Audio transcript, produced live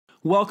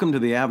Welcome to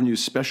the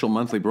Avenue's special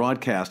monthly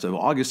broadcast of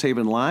August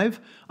Haven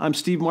Live. I'm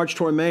Steve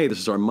March-Tormé. This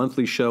is our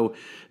monthly show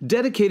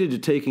dedicated to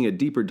taking a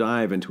deeper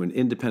dive into an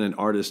independent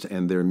artist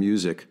and their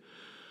music.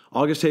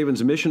 August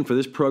Haven's mission for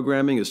this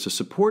programming is to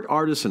support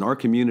artists in our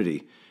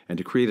community and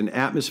to create an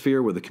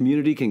atmosphere where the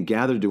community can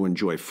gather to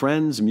enjoy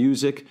friends,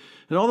 music,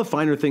 and all the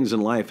finer things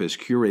in life as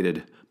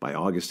curated by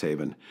August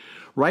Haven.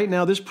 Right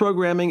now, this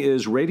programming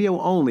is radio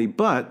only,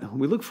 but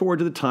we look forward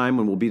to the time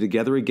when we'll be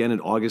together again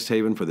at August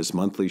Haven for this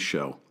monthly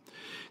show.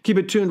 Keep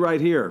it tuned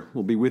right here.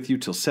 We'll be with you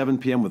till 7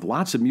 p.m. with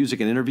lots of music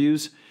and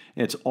interviews,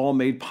 and it's all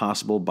made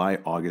possible by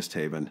August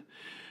Haven.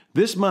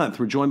 This month,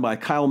 we're joined by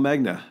Kyle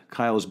Megna.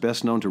 Kyle is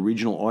best known to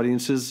regional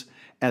audiences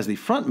as the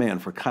frontman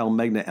for Kyle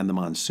Megna and the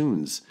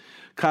Monsoons.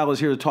 Kyle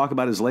is here to talk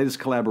about his latest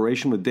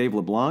collaboration with Dave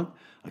LeBlanc,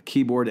 a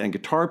keyboard and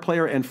guitar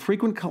player and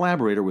frequent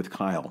collaborator with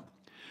Kyle.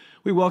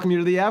 We welcome you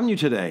to the Avenue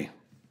today.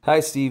 Hi,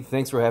 Steve.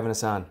 Thanks for having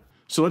us on.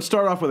 So let's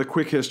start off with a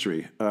quick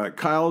history.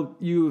 Kyle,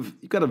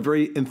 you've got a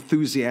very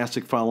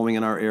enthusiastic following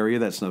in our area,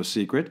 that's no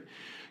secret.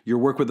 Your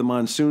work with the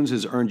Monsoons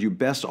has earned you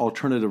Best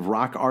Alternative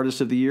Rock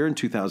Artist of the Year in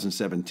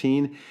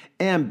 2017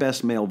 and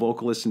Best Male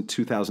Vocalist in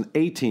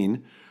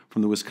 2018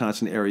 from the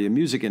Wisconsin area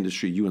music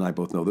industry. You and I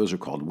both know those are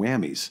called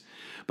whammies.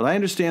 But I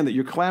understand that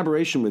your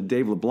collaboration with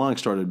Dave LeBlanc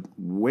started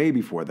way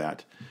before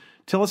that.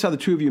 Tell us how the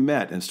two of you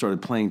met and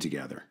started playing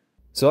together.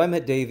 So I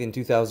met Dave in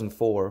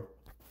 2004.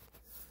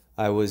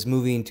 I was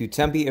moving to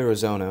Tempe,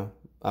 Arizona.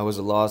 I was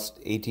a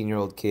lost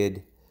 18-year-old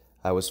kid.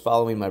 I was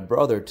following my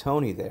brother,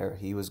 Tony, there.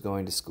 He was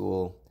going to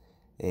school,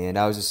 and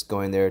I was just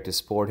going there to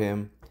support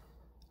him.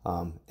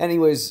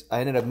 Anyways, I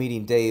ended up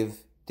meeting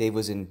Dave. Dave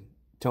was in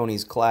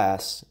Tony's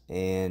class,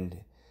 and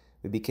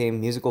we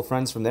became musical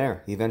friends from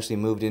there. He eventually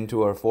moved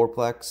into our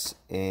fourplex,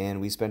 and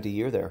we spent a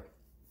year there.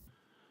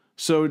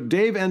 So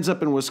Dave ends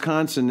up in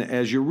Wisconsin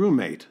as your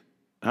roommate.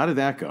 How did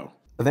that go?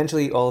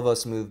 Eventually, all of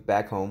us moved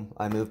back home.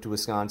 I moved to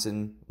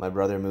Wisconsin. My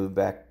brother moved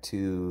back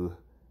to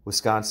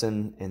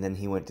Wisconsin, and then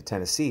he went to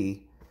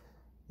Tennessee.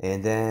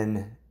 And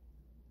then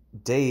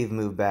Dave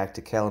moved back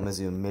to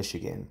Kalamazoo,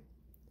 Michigan.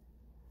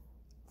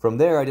 From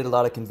there, I did a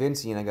lot of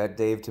convincing. I got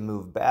Dave to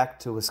move back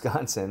to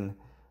Wisconsin,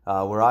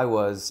 where I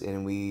was,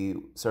 and we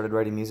started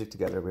writing music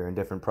together. We were in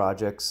different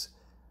projects.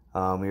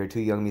 We were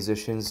two young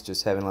musicians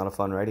just having a lot of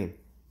fun writing.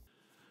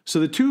 So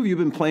the two of you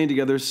have been playing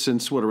together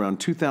since, around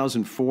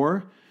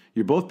 2004?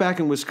 You're both back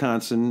in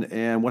Wisconsin,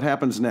 and what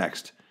happens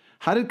next?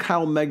 How did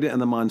Kyle Megna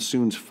and the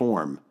Monsoons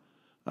form?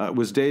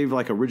 Was Dave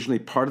originally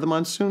part of the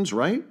Monsoons,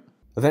 right?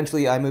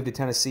 Eventually, I moved to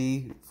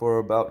Tennessee for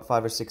about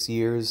 5 or 6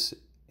 years,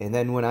 and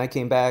then when I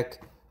came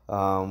back,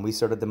 we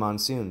started the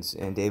Monsoons,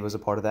 and Dave was a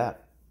part of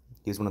that.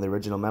 He was one of the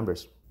original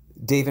members.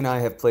 Dave and I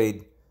have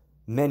played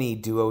many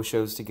duo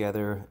shows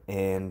together,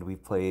 and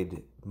we've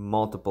played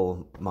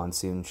multiple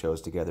Monsoon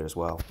shows together as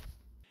well.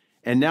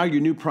 And now your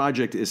new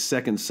project is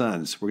Second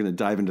Sons. We're going to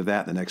dive into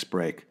that in the next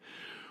break.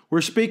 We're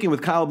speaking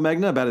with Kyle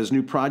Megna about his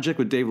new project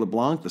with Dave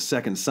LeBlanc, The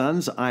Second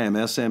Sons. I am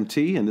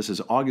SMT, and this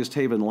is August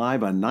Haven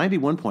Live on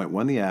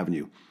 91.1 The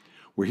Avenue.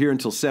 We're here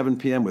until 7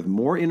 p.m. with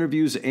more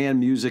interviews and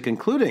music,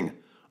 including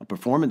a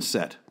performance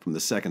set from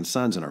The Second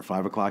Sons in our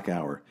 5 o'clock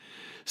hour.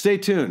 Stay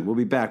tuned. We'll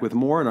be back with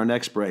more in our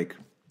next break.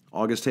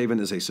 August Haven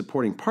is a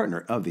supporting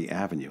partner of The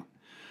Avenue.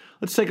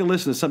 Let's take a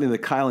listen to something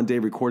that Kyle and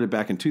Dave recorded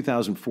back in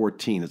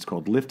 2014. It's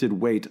called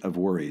Lifted Weight of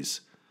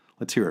Worries.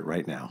 Let's hear it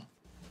right now.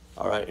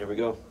 All right, here we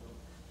go.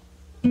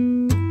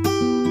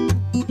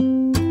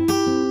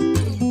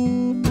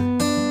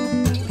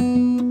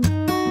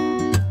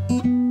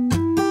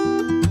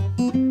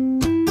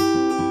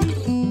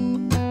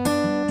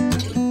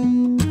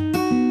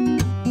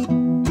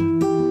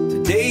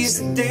 Today's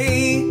the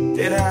day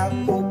that I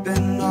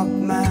open up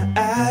my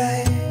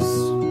eyes.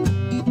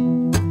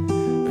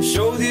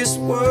 Show this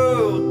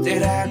world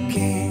that I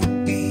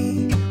can't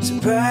be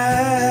surprised.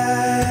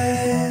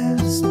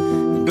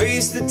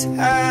 Embrace the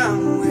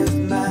time with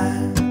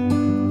my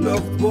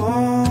loved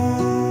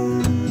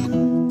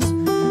ones.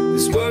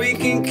 This worry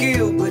can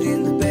kill, but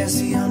in the best,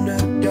 the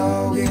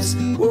underdog is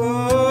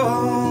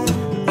won.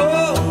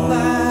 Oh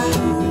my,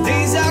 the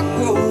days are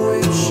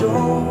growing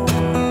short,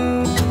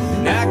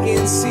 and I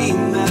can see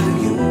my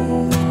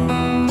youth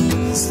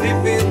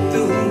slipping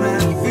through my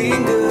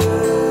fingers.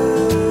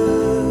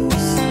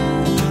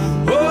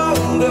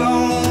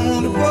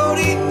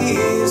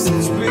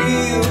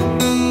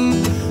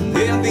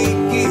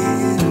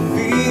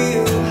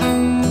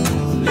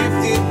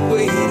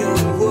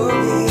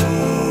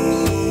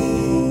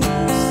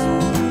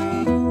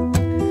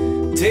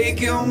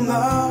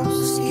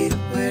 Get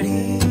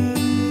ready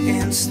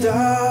and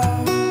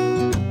start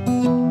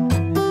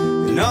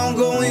an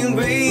ongoing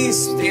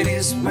race that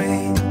is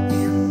rain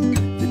in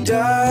the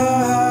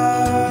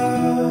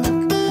dark.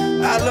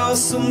 I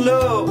lost some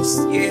loves,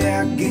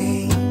 yeah, I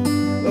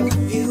gained a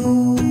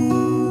few.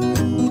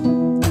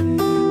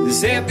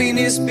 This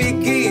happiness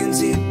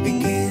begins, it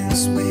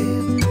begins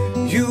with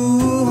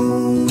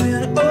you.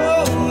 And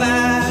oh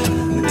my,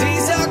 the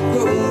days are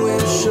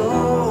growing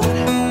short,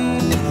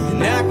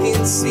 and I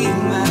can see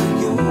my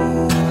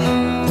youth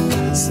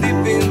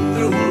slipping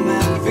through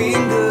my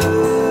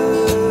fingers.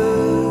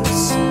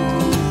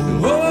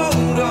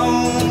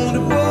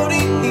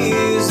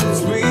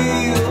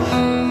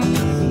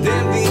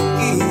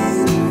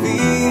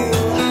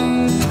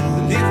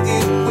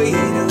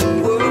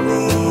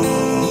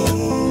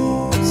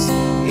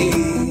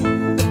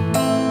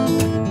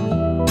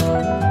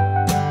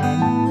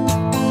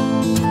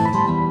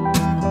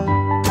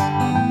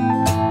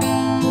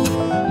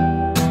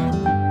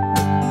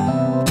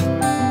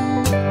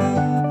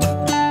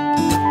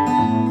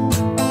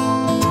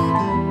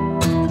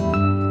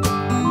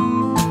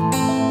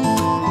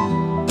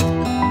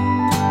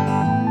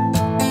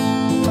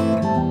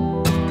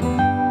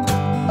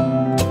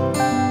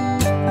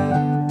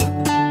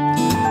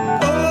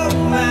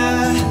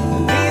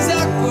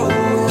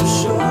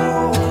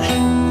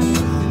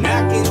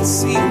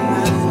 see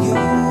my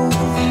youth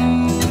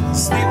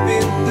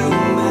slipping through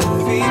my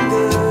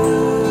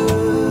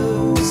fingers.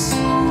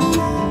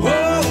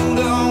 Hold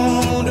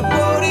on to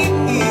what it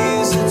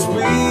is that's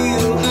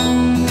real,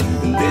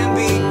 and then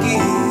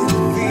begin to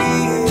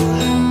feel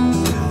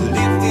the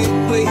lifted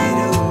weight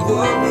of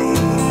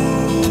worries.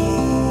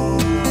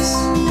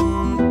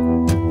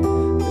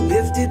 The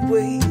lifted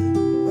weight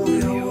of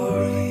your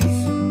worries.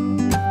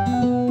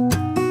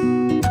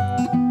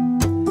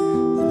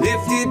 The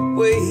lifted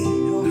weight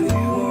of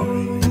your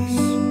worries.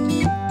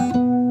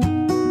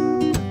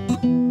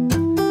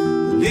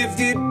 The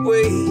lifted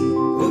weight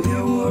of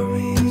your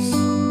worries.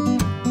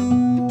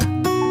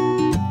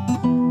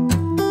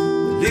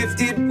 The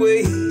lifted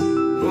weight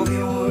of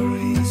your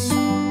worries.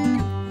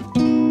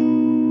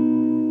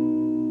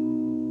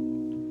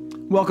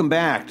 Welcome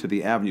back to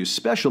the Avenue's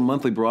special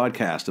monthly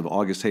broadcast of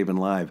August Haven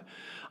Live.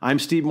 I'm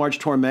Steve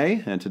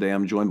March-Tormé, and today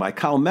I'm joined by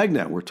Kyle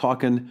Megna. We're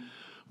talking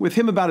with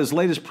him about his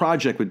latest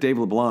project with Dave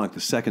LeBlanc, The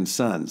Second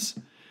Sons.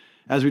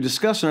 As we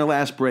discussed in our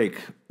last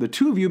break, the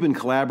two of you have been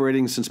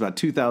collaborating since about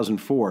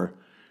 2004.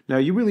 Now,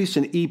 you released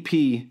an EP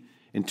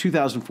in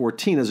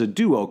 2014 as a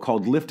duo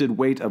called Lifted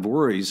Weight of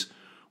Worries,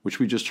 which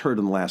we just heard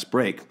in the last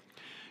break.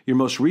 Your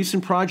most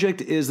recent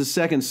project is The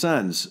Second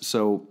Sons.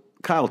 So,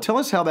 Kyle, tell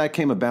us how that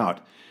came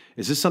about.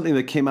 Is this something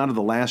that came out of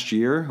the last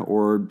year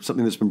or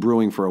something that's been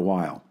brewing for a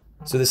while?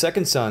 So The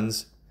Second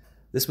Sons,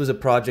 this was a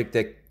project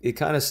that it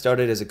kind of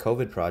started as a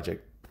COVID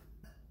project.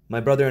 My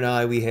brother and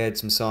I, we had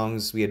some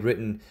songs we had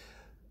written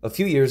a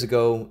few years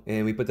ago,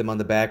 and we put them on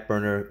the back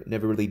burner,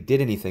 never really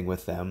did anything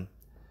with them.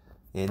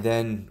 And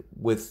then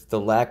with the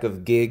lack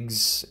of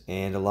gigs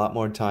and a lot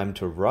more time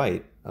to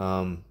write,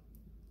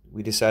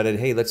 we decided,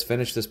 hey, let's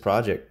finish this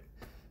project.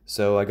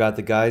 So I got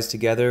the guys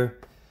together.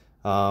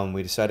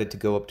 We decided to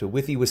go up to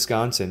Withee,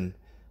 Wisconsin.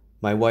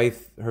 My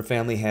wife, her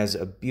family has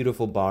a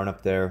beautiful barn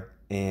up there,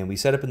 and we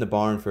set up in the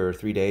barn for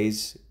 3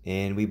 days,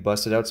 and we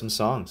busted out some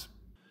songs.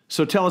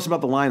 So tell us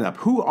about the lineup.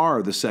 Who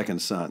are the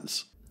Second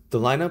Sons? The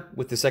lineup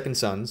with the Second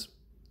Sons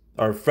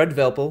are Fred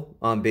Velpel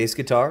on bass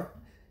guitar,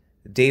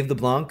 Dave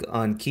LeBlanc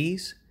on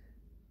keys,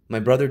 my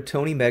brother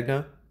Tony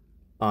Megna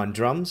on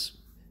drums,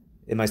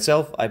 and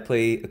myself, I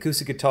play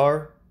acoustic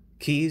guitar,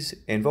 keys,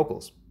 and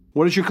vocals.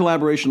 What does your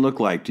collaboration look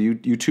like? Do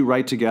you two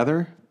write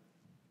together?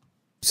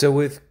 So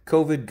with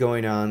COVID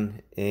going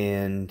on,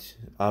 and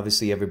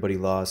obviously everybody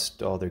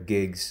lost all their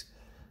gigs,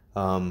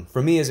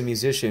 for me as a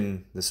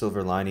musician, the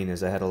silver lining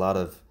is I had a lot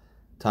of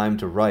time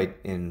to write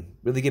and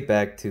really get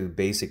back to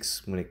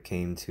basics when it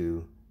came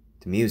to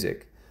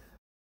music.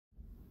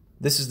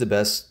 This is the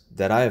best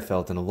that I have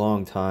felt in a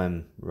long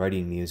time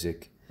writing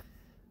music.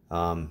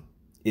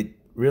 It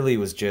really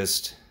was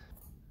just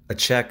a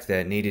check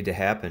that needed to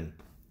happen.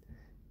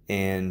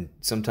 And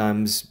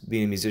sometimes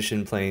being a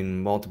musician,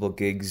 playing multiple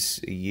gigs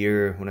a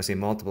year, when I say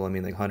multiple, I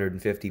mean like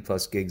 150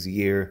 plus gigs a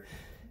year,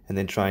 and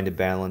then trying to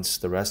balance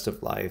the rest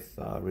of life,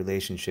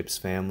 relationships,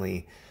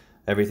 family,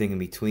 everything in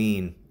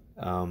between.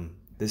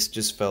 This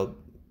just felt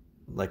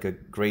like a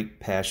great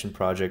passion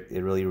project.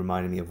 It really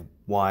reminded me of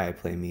why I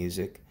play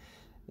music,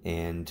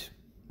 and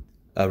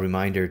a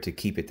reminder to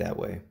keep it that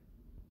way.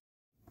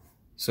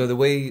 So the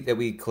way that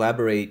we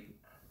collaborate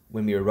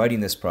when we were writing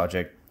this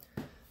project,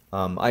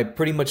 I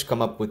pretty much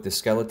come up with the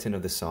skeleton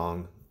of the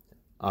song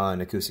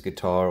on acoustic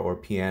guitar or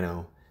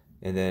piano,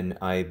 and then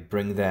I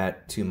bring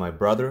that to my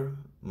brother.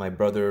 My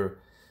brother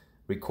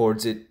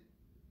records it,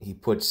 he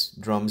puts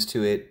drums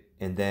to it,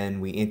 and then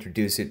we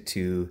introduce it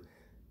to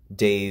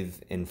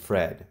Dave and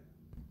Fred.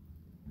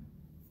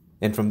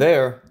 And from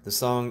there, the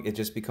song, it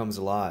just becomes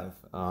alive.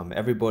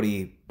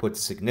 Everybody puts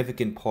a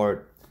significant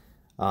part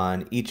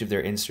on each of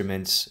their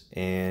instruments,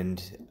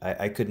 and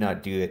I could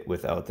not do it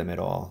without them at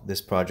all.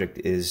 This project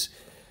is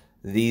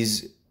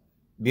these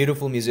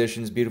beautiful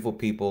musicians, beautiful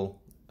people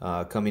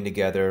coming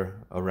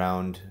together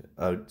around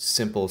a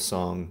simple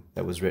song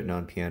that was written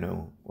on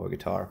piano or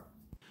guitar.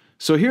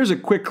 So here's a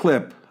quick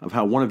clip of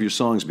how one of your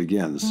songs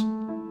begins.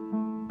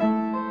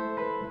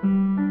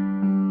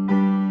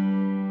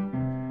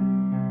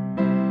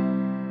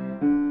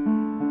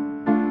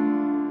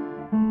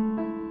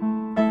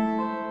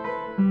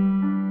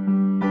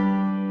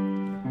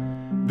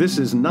 This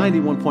is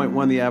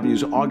 91.1 The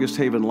Avenue's August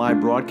Haven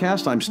Live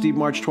broadcast. I'm Steve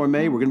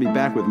March-Tormé. We're going to be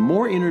back with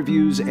more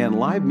interviews and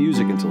live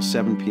music until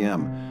 7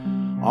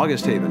 p.m.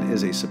 August Haven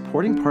is a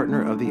supporting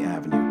partner of The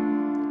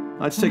Avenue.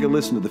 Let's take a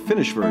listen to the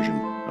finished version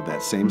of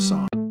that same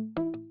song.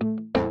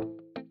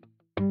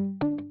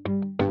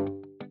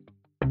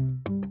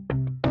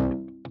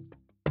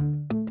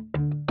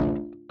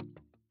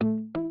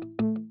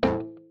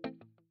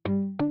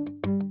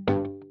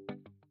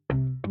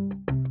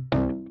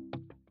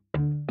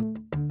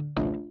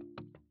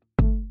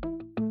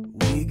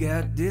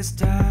 Got this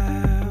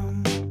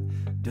time,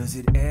 does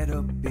it add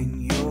up in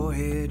your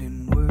head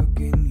and work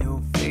in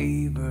your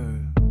favor?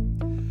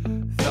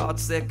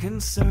 Thoughts that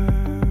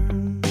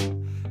concern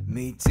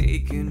may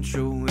take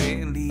control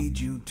and lead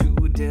you to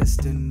a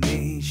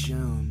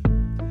destination.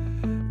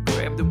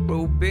 Grab the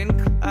rope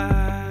and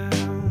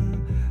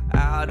climb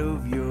out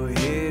of your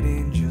head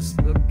and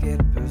just look at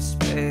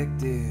perspective.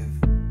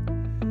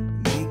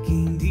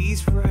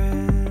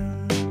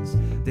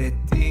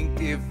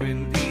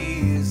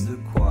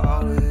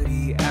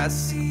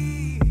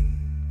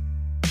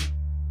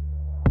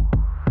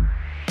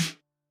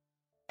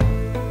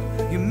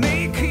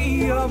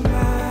 your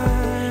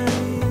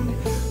mind.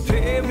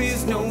 There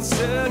is no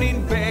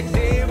turning back,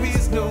 there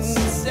is no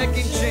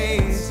second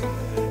chance.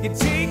 You're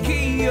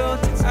taking your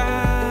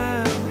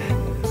time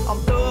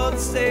on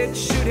thoughts that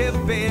should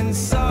have been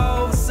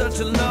solved such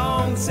a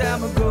long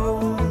time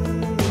ago.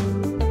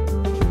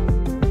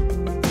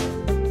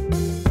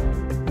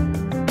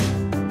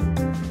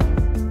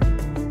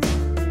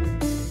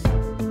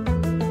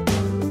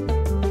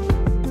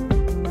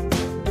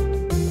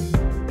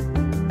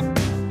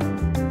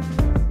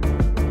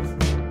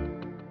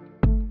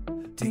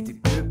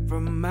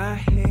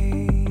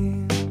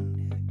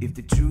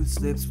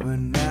 Slips, we're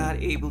not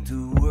able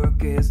to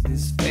work as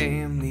this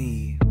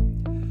family.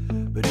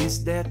 But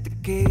is that the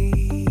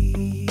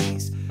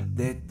case?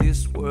 That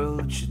this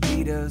world should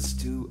lead us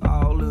to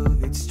all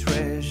of its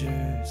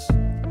treasures?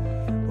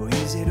 Or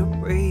is it a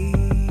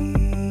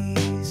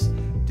race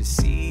to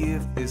see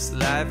if this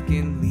life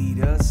can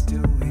lead us to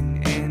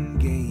an end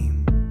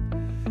game?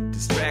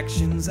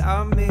 Distractions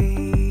are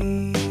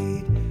made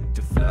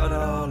to flood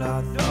all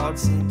our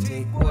thoughts and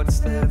take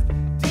what's left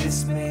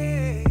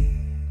dismay.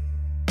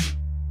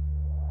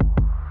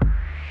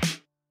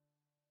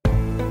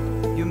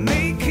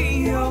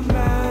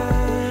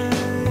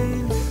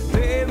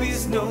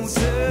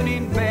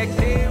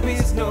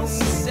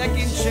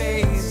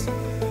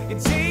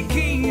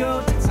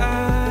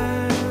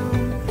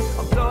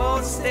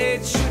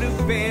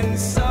 Been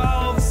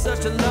solved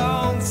such a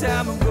long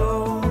time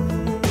ago.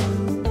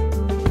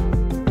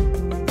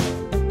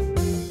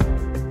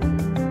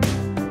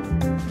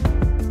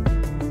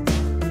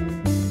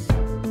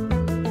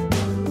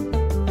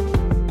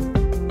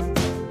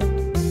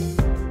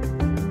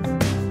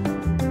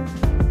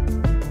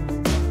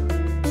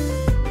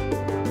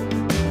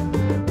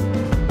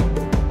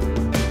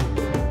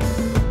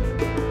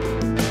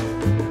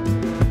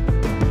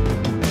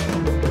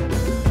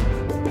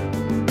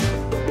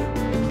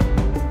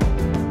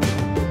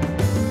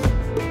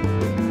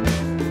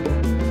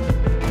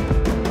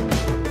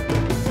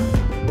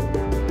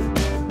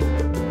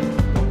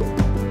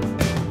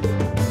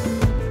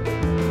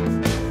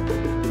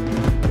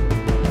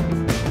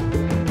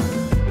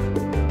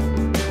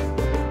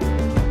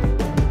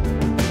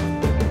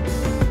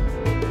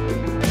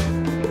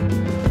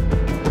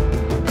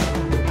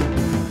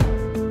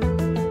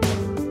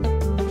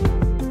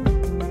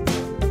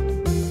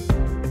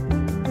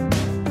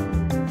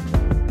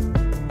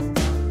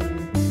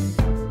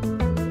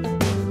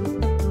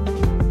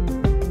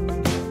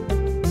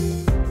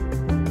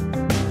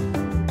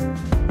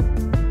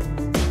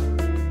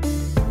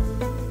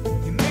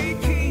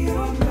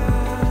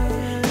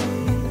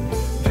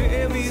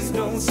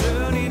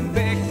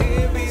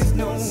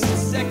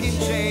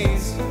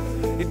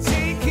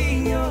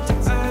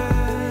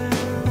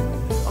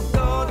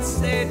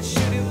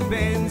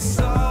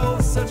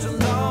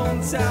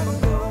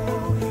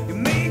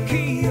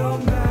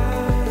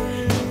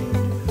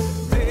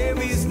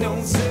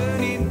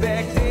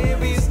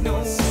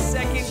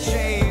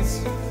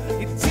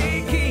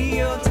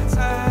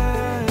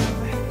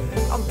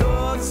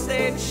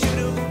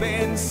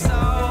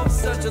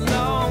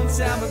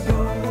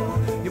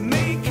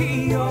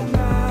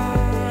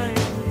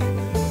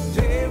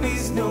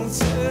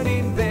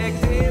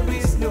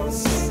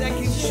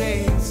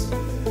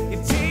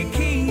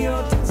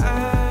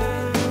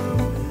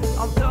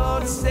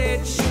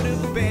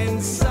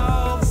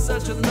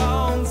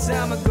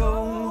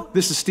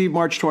 This is Steve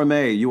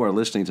March-Tormé. You are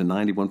listening to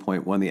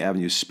 91.1 The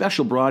Avenue's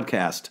special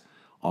broadcast,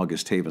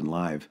 August Haven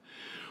Live.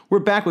 We're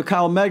back with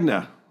Kyle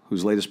Megna,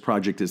 whose latest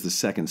project is The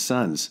Second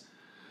Sons.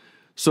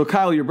 So,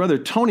 Kyle, your brother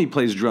Tony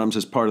plays drums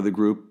as part of the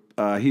group.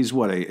 He's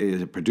what,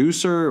 a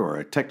producer or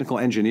a technical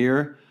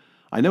engineer?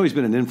 I know he's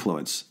been an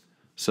influence.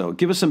 So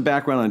give us some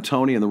background on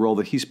Tony and the role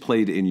that he's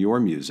played in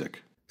your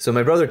music. So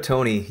my brother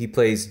Tony, he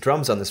plays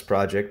drums on this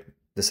project,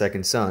 The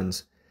Second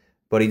Sons,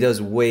 but he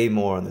does way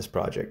more on this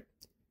project.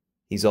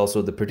 He's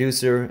also the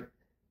producer,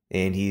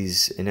 and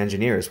he's an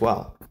engineer as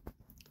well.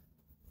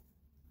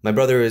 My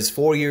brother is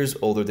 4 years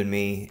older than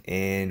me,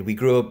 and we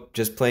grew up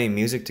just playing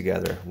music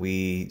together.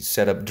 We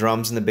set up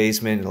drums in the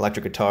basement, an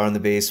electric guitar in the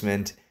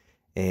basement,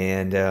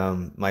 and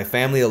my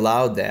family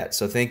allowed that.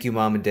 So thank you,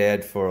 Mom and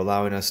Dad, for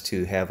allowing us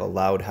to have a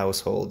loud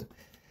household.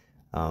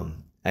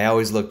 I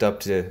always looked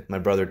up to my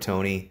brother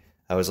Tony.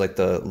 I was like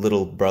the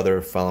little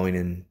brother following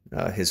in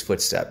his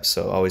footsteps,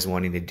 so always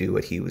wanting to do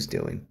what he was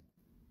doing.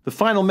 The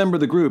final member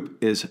of the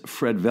group is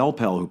Fred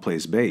Velpel, who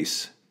plays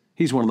bass.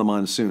 He's one of the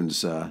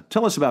Monsoons.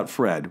 Tell us about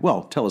Fred.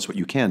 Well, tell us what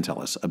you can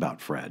tell us about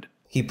Fred.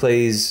 He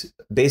plays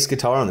bass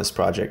guitar on this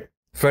project.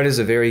 Fred is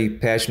a very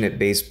passionate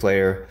bass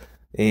player,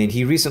 and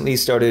he recently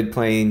started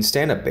playing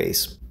stand-up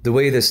bass. The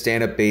way the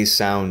stand-up bass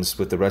sounds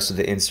with the rest of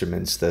the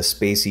instruments, the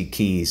spacey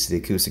keys, the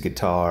acoustic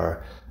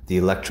guitar, the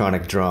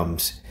electronic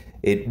drums,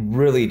 it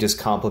really just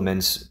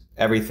complements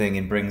everything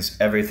and brings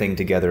everything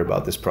together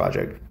about this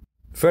project.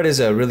 Fred is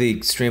a really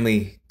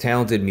extremely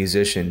talented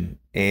musician,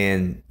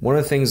 and one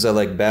of the things I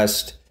like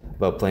best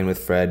about playing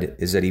with Fred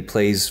is that he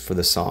plays for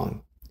the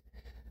song.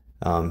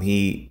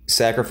 He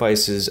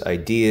sacrifices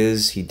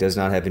ideas, he does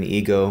not have an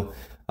ego.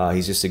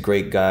 He's just a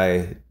great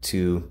guy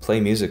to play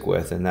music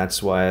with, and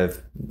that's why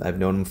I've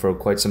known him for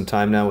quite some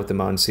time now with the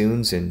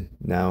Monsoons, and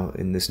now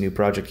in this new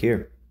project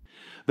here.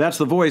 That's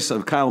the voice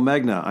of Kyle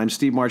Megna. I'm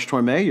Steve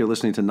March-Tormé. You're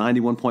listening to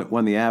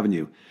 91.1 The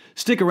Avenue.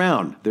 Stick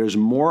around. There's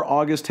more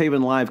August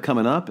Haven Live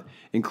coming up,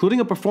 including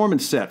a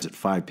performance set at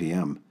 5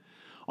 p.m.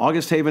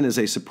 August Haven is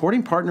a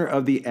supporting partner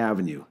of The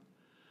Avenue.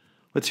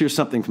 Let's hear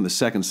something from the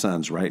Second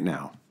Sons right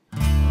now.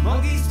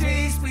 Among these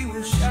days we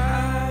will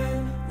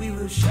shine, we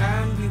will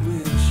shine, we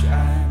will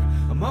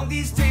shine. Among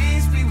these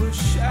days we will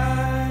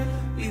shine,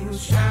 we will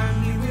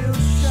shine, we will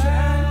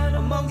shine.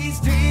 Among these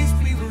days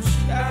we will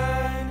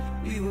shine,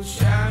 we will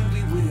shine,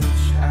 we will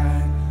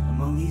shine.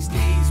 Among these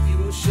days we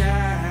will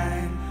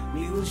shine,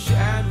 we will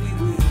shine, we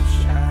will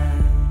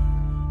shine.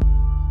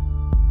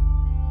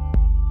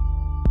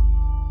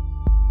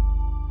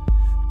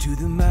 To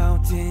the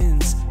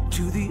mountains,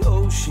 to the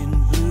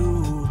ocean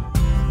blue,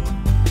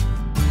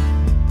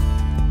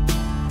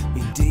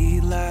 in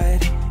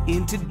daylight,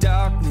 into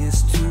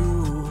darkness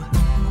too.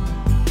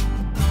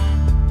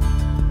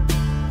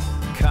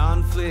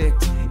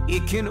 Conflict,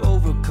 it can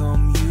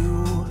overcome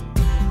you.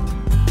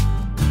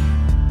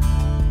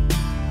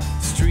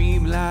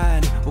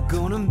 Streamline, we're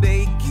gonna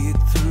make it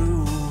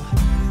through.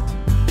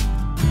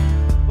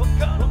 We're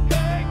gonna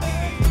make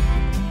it.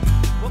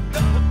 We're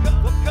gonna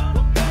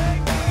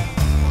make it.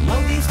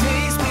 Among these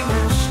days we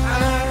will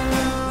shine,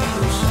 we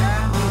will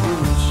shine, we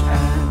will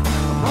shine.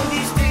 Among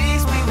these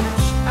days we will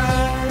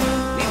shine,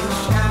 we will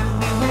shine,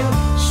 we will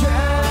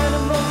shine.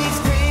 Among these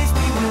days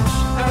we will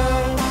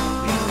shine,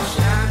 we will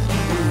shine, we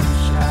will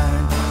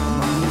shine.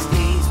 Among these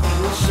days we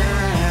will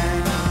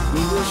shine,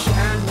 we will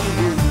shine, we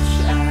will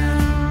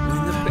shine.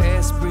 When the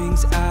best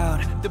brings out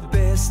the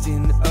best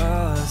in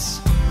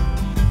us,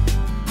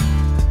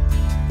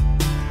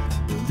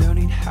 we're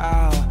learning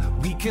how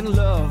we can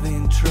love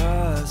and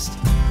trust.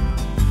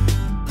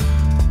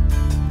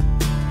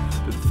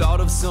 The thought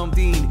of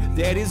something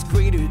that is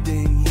greater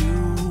than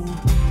you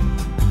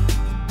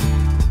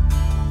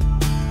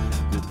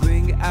will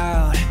bring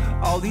out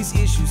all these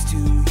issues to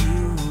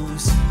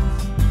use.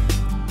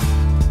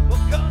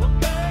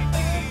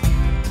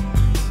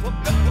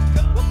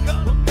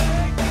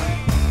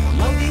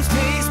 Among these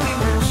days we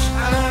will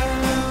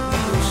shine, we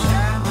will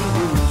shine, we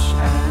will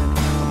shine.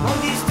 Among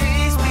these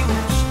days we will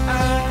shine, we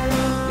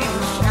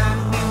will shine,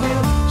 we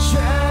will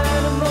shine.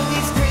 Among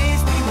these days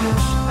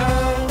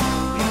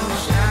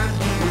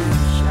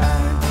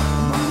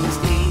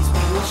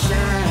we will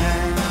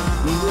shine,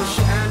 we will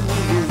shine, we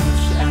will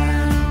shine.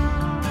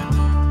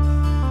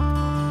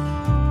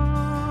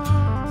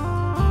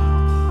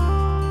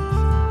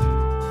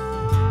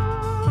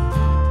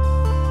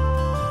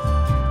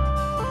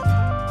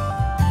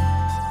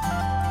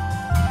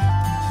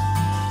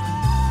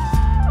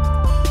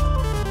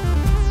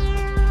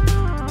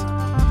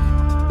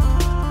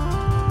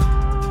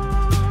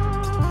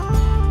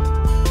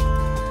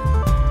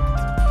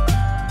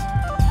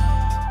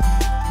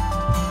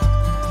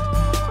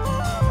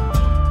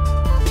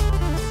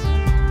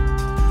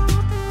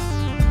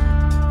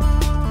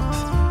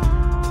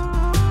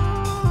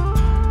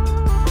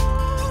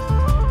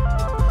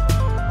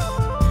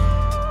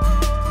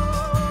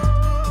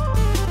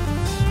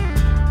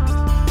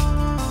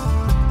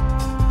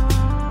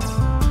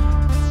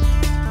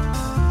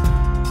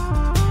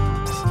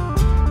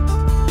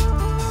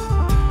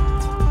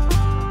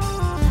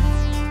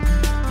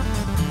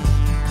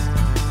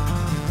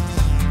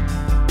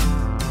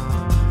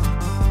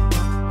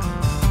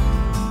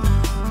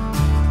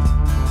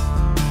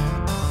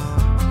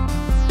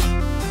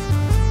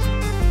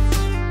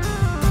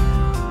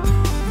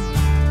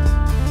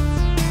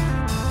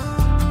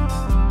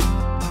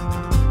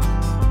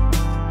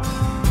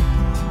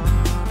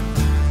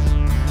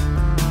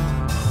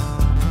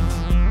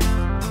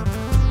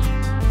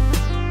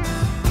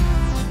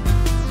 Among these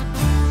days we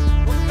will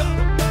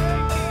shine, we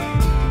will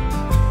shine, we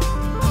will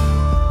shine.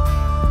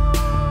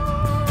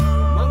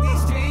 Among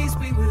these days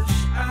we will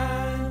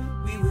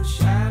shine, we will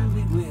shine,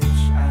 we will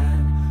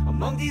shine.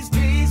 Among these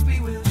days we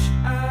will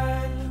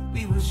shine,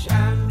 we will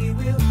shine, we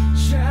will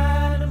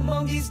shine.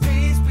 Among these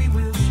days we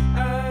will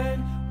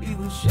shine, we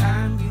will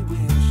shine, we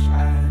will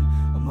shine.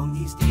 Among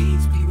these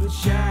days we will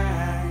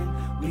shine,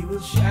 we will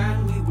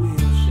shine, we will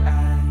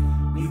shine.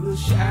 We will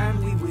shine,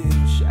 we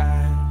will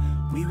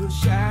shine, we will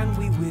shine,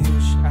 we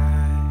will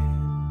shine.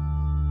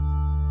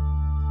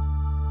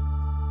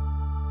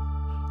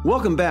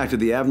 Welcome back to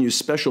the Avenue's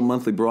special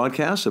monthly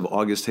broadcast of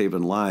August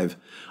Haven Live.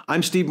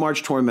 I'm Steve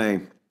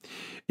March-Tormé.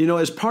 You know,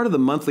 as part of the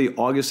monthly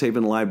August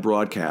Haven Live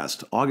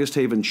broadcast, August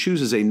Haven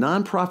chooses a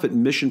nonprofit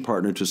mission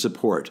partner to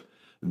support.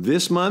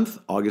 This month,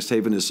 August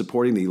Haven is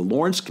supporting the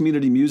Lawrence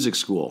Community Music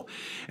School.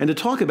 And to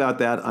talk about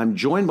that, I'm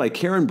joined by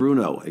Karen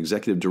Bruno,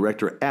 Executive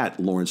Director at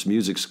Lawrence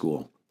Music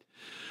School.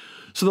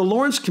 So the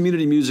Lawrence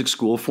Community Music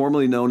School,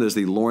 formerly known as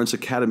the Lawrence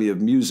Academy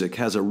of Music,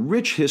 has a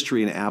rich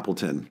history in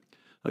Appleton.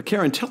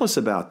 Karen, tell us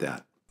about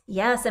that.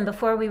 Yes, and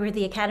before we were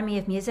the Academy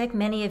of Music,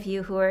 many of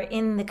you who are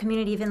in the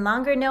community even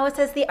longer know us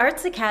as the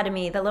Arts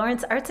Academy, the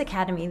Lawrence Arts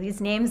Academy.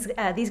 These names,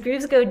 these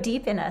grooves go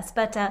deep in us,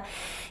 but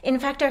in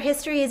fact, our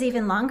history is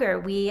even longer.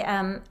 We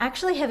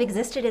actually have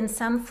existed in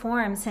some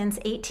form since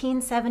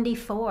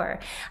 1874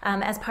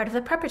 as part of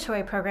the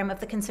preparatory program of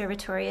the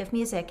Conservatory of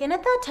Music. And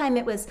at that time,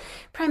 it was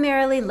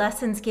primarily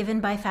lessons given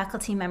by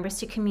faculty members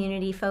to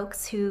community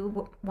folks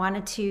who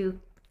wanted to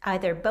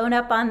either bone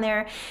up on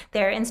their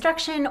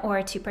instruction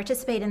or to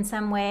participate in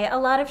some way. A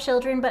lot of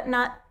children, but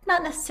not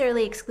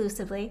necessarily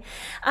exclusively.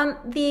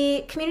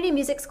 The community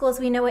music school, as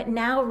we know it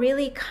now,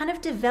 really kind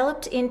of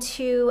developed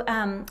into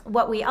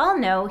what we all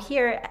know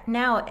here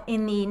now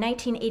in the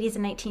 1980s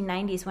and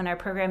 1990s, when our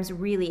programs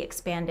really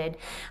expanded.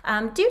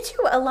 Due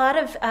to a lot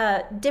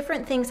of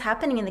different things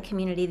happening in the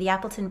community. The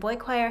Appleton Boy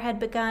Choir had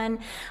begun,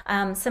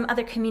 some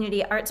other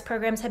community arts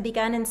programs had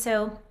begun, and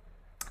so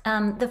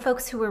the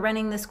folks who were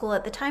running the school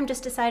at the time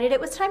just decided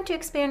it was time to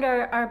expand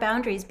our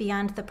boundaries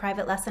beyond the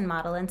private lesson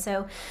model. And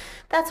so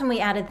that's when we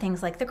added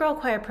things like the Girl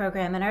Choir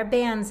program and our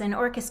bands and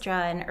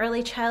orchestra and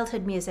early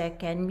childhood music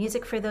and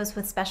music for those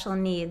with special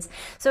needs.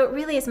 So it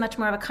really is much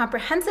more of a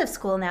comprehensive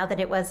school now than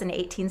it was in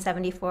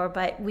 1874,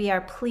 but we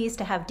are pleased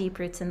to have deep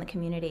roots in the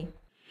community.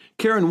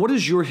 Karen, what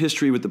is your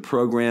history with the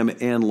program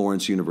and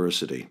Lawrence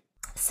University?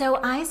 So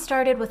I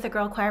started with the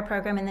Girl Choir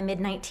program in the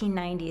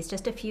mid-1990s,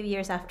 just a few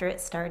years after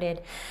it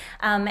started.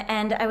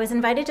 And I was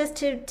invited just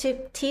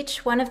to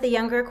teach one of the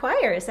younger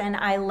choirs, and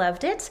I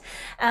loved it.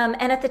 And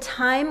at the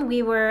time,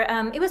 we were,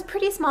 it was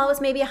pretty small. It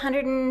was maybe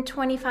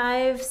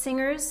 125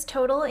 singers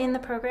total in the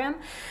program.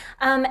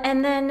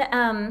 And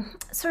then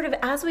sort of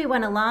as we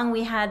went along,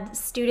 we had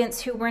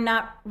students who were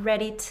not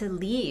ready to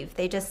leave.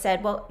 They just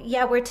said, well,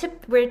 yeah,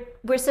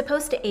 we're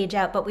supposed to age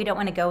out, but we don't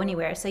want to go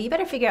anywhere. So you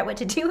better figure out what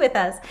to do with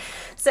us.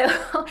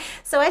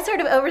 So I sort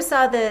of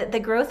oversaw the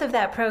growth of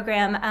that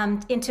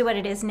program into what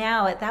it is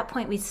now. At that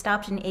point, we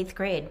stopped in 8th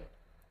grade.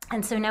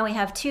 And so now we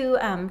have two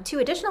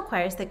additional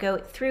choirs that go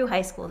through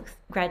high school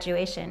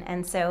graduation.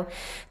 And so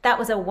that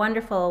was a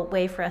wonderful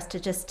way for us to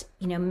just,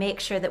 make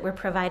sure that we're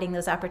providing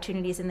those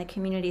opportunities in the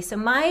community. So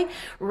my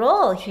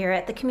role here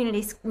at the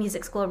Community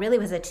Music School really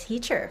was a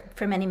teacher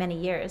for many, many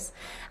years.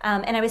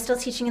 And I was still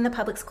teaching in the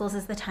public schools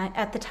at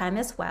the time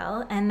as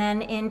well. And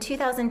then in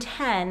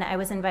 2010, I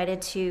was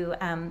invited to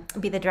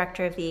be the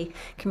director of the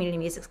Community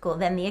Music School,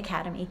 then the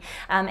Academy.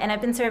 And I've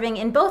been serving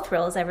in both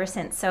roles ever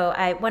since. So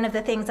one of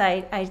the things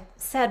I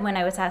said when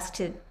I was asked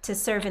to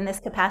serve in this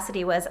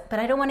capacity was, but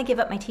I don't want to give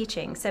up my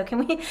teaching. So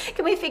can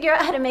we figure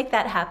out how to make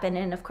that happen?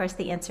 And of course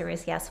the answer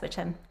is yes, which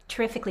I'm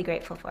terrifically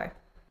grateful for.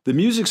 The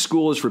music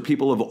school is for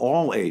people of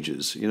all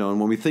ages, and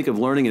when we think of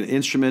learning an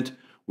instrument,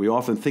 we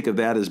often think of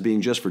that as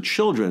being just for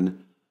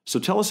children. So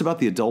tell us about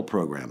the adult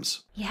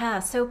programs. Yeah,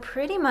 so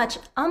pretty much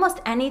almost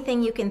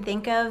anything you can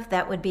think of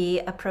that would be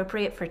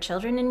appropriate for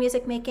children in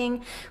music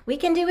making, we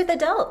can do with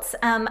adults.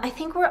 I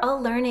think we're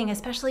all learning,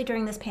 especially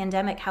during this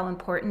pandemic, how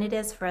important it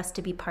is for us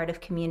to be part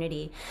of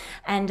community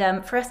and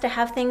for us to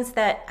have things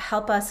that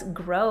help us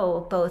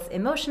grow both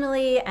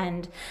emotionally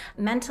and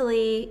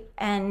mentally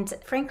and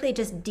frankly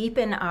just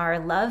deepen our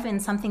love in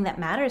something that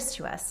matters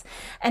to us.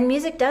 And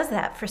music does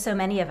that for so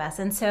many of us.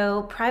 And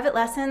so private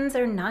lessons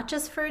are not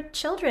just for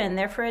children,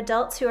 they're for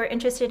adults who are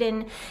interested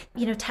in,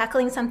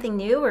 tackling something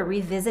new or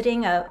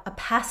revisiting a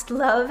past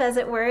love, as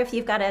it were. If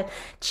you've got a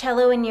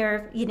cello in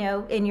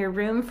your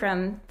room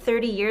from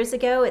 30 years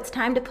ago, it's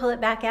time to pull it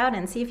back out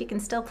and see if you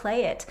can still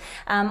play it.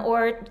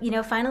 Or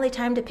finally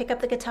time to pick up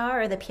the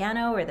guitar or the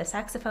piano or the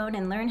saxophone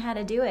and learn how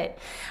to do it.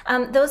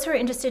 Those who are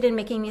interested in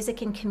making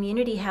music in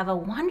community have a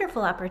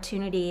wonderful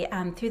opportunity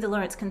through the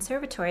Lawrence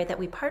Conservatory that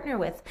we partner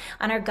with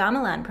on our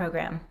gamelan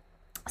program.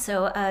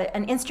 So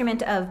an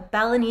instrument of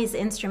Balinese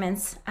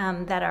instruments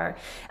that are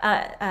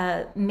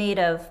made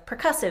of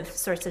percussive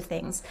sorts of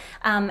things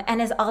and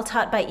is all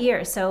taught by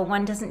ear. So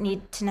one doesn't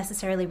need to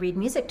necessarily read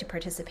music to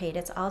participate.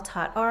 It's all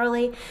taught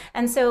orally.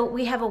 And so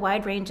we have a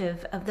wide range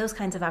of those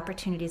kinds of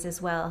opportunities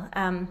as well.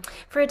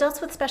 For adults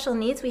with special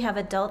needs, we have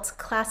adults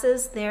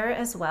classes there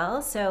as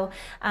well. So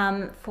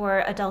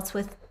for adults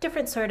with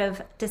different sort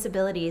of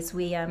disabilities,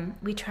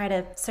 we try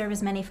to serve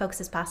as many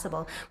folks as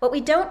possible. What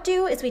we don't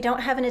do is we don't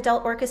have an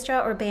adult orchestra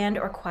or band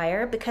or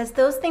choir because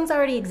those things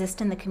already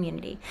exist in the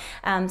community.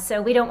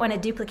 So we don't want to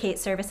duplicate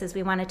services.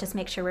 We want to just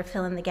make sure we're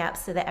filling the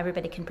gaps so that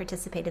everybody can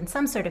participate in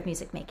some sort of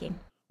music making.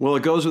 Well,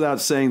 it goes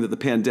without saying that the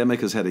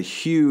pandemic has had a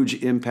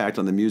huge impact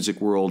on the music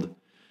world.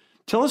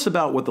 Tell us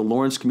about what the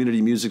Lawrence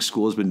Community Music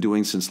School has been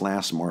doing since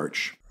last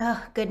March.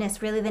 Oh,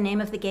 goodness. Really, the name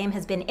of the game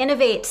has been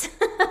innovate.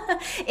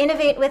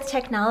 Innovate with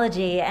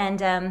technology.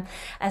 And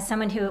as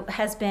someone who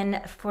has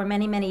been for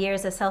many, many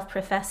years a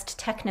self-professed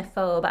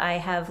technophobe, I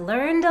have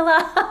learned a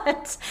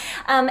lot.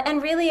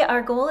 And really,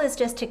 our goal is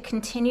just to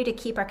continue to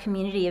keep our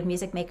community of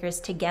music makers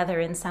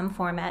together in some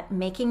format,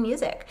 making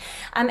music.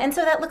 And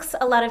so that looks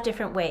a lot of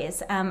different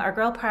ways. Our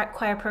Girl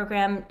Choir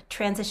program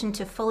transitioned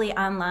to fully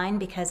online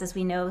because, as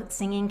we know,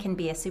 singing can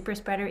be a super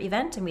spreader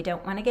event and we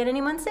don't want to get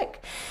anyone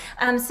sick.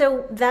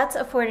 So that's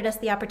afforded us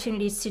the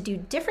opportunities to do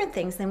different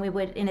things than we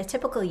would in a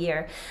typical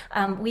year.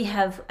 We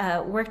have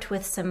worked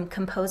with some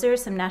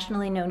composers, some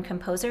nationally known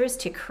composers,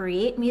 to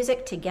create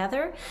music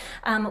together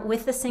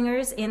with the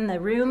singers in the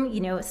room,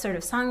 sort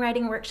of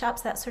songwriting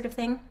workshops, that sort of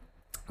thing.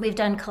 We've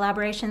done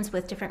collaborations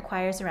with different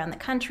choirs around the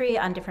country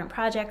on different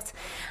projects,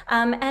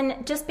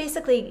 and just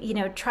basically,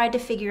 tried to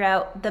figure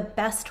out the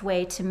best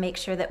way to make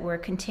sure that we're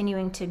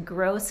continuing to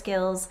grow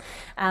skills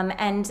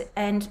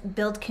and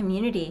build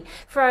community.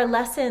 For our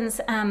lessons,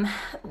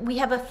 we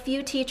have a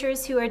few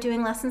teachers who are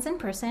doing lessons in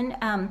person.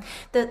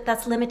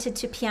 That's limited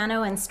to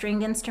piano and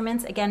stringed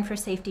instruments, again, for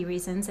safety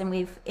reasons, and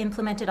we've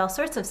implemented all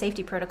sorts of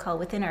safety protocol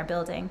within our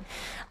building.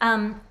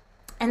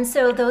 And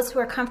so those who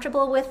are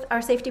comfortable with our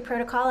safety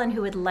protocol and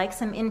who would like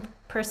some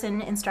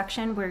in-person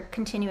instruction, we're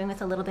continuing with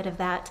a little bit of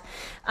that.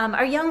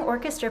 Our young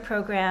orchestra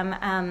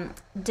program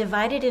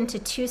divided into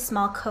 2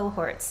 small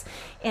cohorts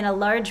in a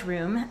large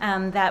room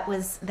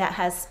that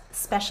has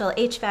special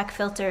HVAC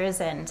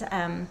filters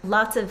and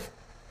lots of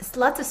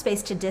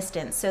space to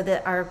distance so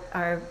that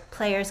our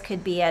players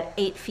could be at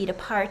 8 feet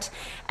apart.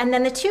 And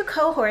then the 2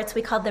 cohorts,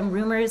 we called them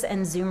roomers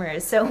and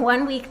zoomers. So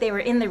one week they were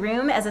in the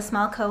room as a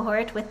small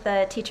cohort with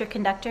the teacher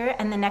conductor,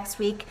 and the next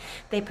week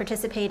they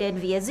participated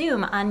via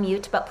Zoom on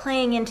mute, but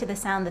playing into the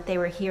sound that they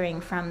were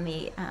hearing from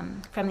the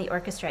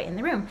orchestra in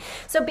the room.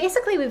 So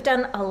basically we've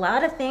done a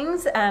lot of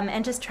things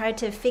and just tried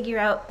to figure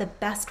out the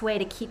best way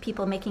to keep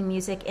people making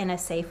music in a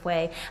safe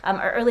way.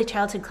 Our early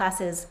childhood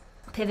classes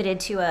pivoted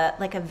to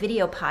a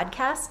video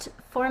podcast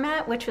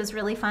format, which was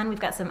really fun. We've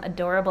got some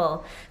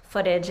adorable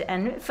footage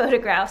and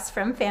photographs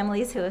from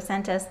families who have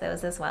sent us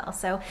those as well.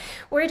 So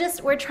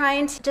we're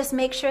trying to just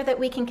make sure that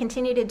we can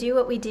continue to do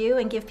what we do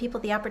and give people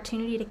the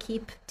opportunity to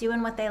keep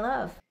doing what they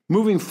love.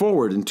 Moving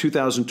forward in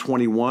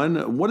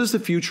 2021, what does the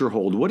future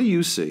hold? What do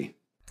you see?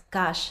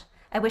 Gosh,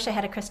 I wish I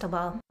had a crystal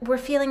ball. We're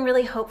feeling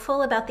really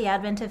hopeful about the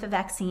advent of a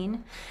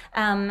vaccine.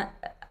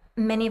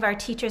 Many of our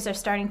teachers are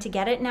starting to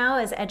get it now.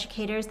 As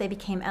educators, they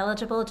became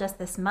eligible just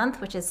this month,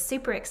 which is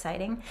super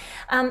exciting.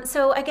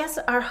 So I guess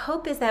our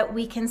hope is that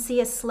we can see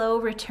a slow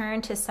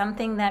return to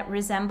something that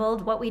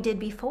resembled what we did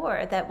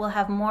before, that we'll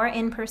have more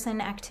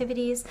in-person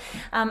activities.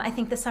 I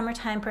think the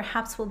summertime,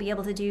 perhaps we'll be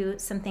able to do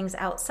some things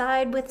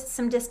outside with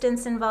some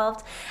distance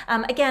involved.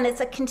 Again,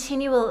 it's a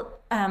continual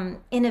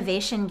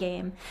innovation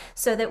game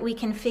so that we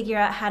can figure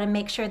out how to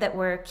make sure that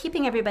we're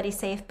keeping everybody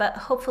safe, but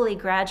hopefully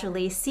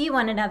gradually see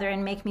one another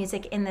and make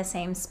music in the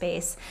same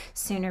space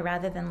sooner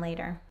rather than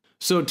later.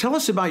 So tell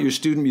us about your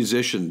student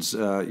musicians.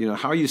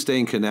 How are you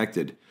staying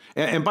connected?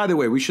 And by the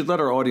way, we should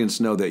let our audience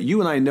know that you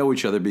and I know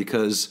each other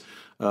because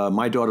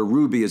my daughter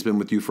Ruby has been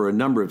with you for a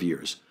number of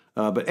years.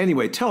 But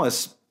anyway, tell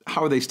us,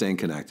 how are they staying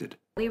connected?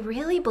 We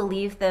really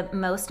believe the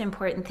most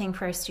important thing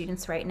for our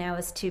students right now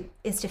is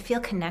to feel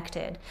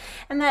connected.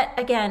 And that,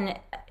 again,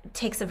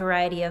 takes a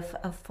variety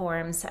of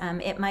forms.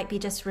 It might be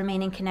just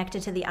remaining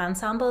connected to the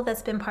ensemble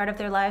that's been part of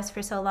their lives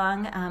for so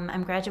long.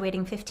 I'm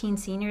graduating 15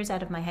 seniors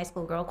out of my high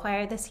school girl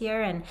choir this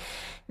year, and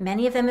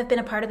many of them have been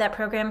a part of that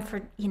program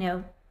for,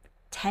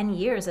 10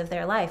 years of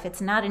their life.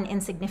 It's not an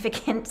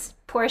insignificant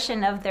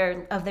portion of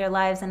their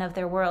lives and of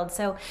their world.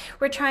 So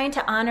we're trying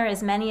to honor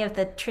as many of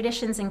the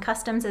traditions and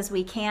customs as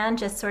we can,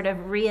 just sort of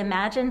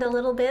reimagined a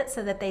little bit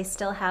so that they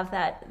still have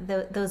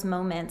those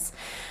moments.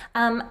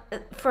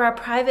 For our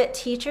private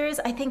teachers,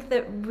 I think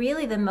that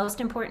really the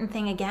most important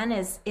thing again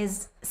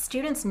is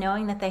students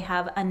knowing that they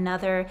have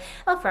another,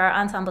 for our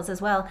ensembles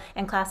as well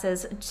and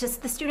classes,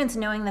 just the students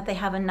knowing that they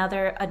have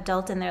another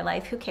adult in their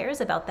life who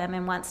cares about them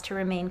and wants to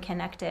remain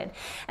connected.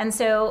 And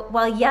so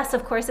while yes,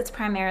 of course, it's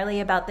primarily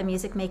about the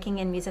music making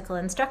and musical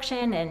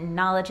instruction and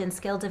knowledge and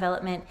skill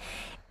development,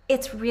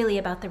 it's really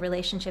about the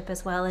relationship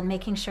as well, and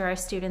making sure our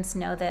students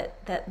know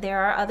that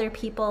there are other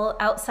people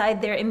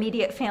outside their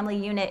immediate family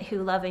unit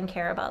who love and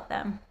care about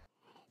them.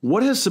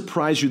 What has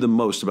surprised you the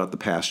most about the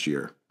past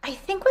year? I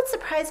think what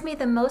surprised me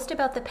the most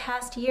about the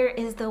past year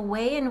is the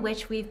way in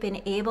which we've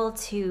been able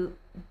to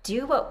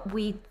do what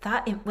we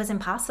thought it was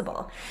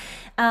impossible.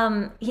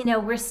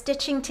 We're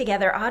stitching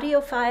together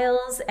audio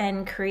files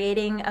and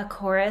creating a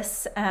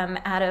chorus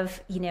out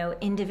of,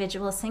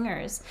 individual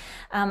singers.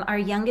 Our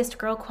youngest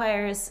girl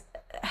choirs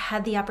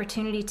had the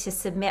opportunity to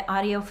submit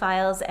audio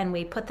files, and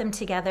we put them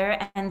together.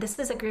 And this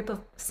is a group of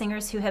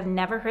singers who have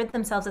never heard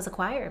themselves as a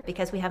choir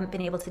because we haven't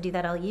been able to do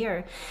that all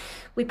year.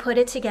 We put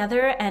it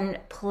together and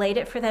played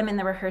it for them in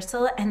the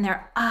rehearsal, and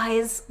their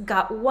eyes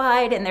got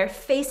wide and their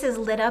faces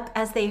lit up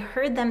as they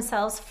heard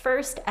themselves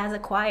first as a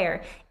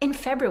choir in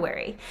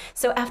February.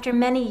 So after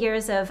many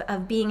years of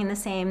being in the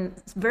same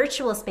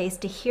virtual space,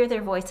 to hear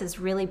their voices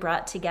really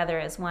brought together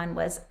as one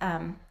was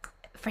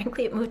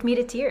frankly, it moved me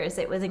to tears.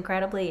 It was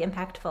incredibly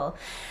impactful.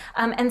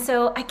 And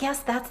so I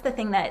guess that's the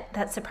thing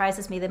that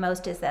surprises me the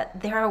most, is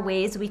that there are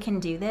ways we can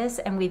do this,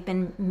 and we've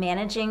been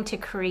managing to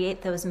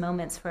create those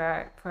moments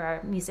for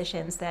our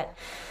musicians that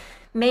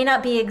may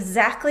not be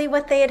exactly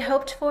what they had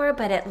hoped for,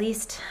 but at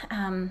least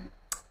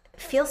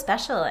feel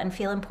special and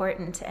feel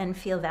important and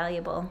feel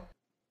valuable.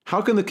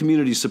 How can the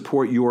community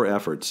support your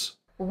efforts?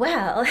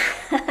 Well,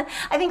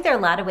 I think there are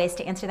a lot of ways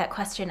to answer that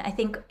question. I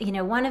think,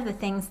 one of the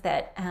things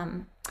that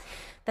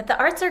that the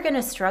arts are going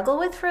to struggle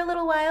with for a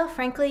little while,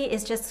 frankly,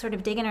 is just sort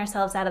of digging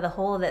ourselves out of the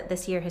hole that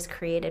this year has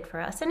created for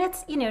us. And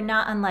it's,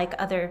 not unlike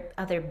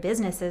other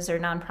businesses or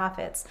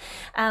nonprofits.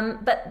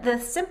 But the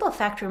simple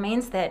fact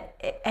remains that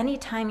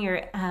anytime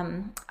you're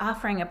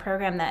offering a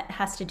program that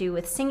has to do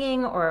with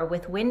singing or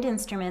with wind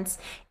instruments,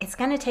 it's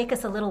going to take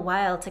us a little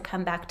while to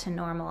come back to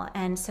normal.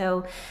 And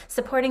so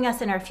supporting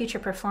us in our future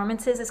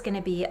performances is going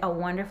to be a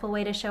wonderful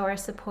way to show our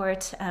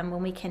support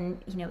when we can,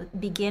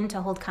 begin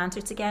to hold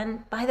concerts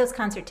again. Buy those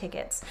concert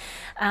tickets.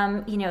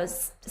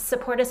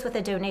 Support us with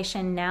a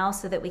donation now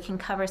so that we can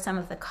cover some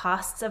of the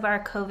costs of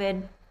our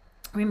COVID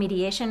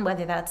remediation,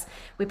 whether that's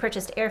we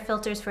purchased air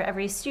filters for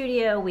every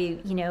studio, we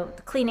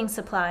cleaning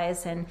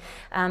supplies and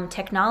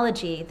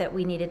technology that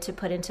we needed to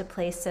put into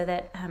place so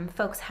that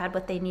folks had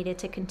what they needed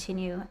to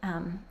continue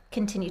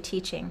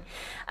teaching,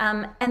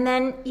 and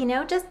then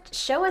just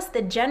show us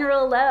the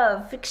general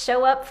love.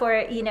 Show up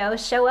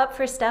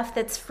for stuff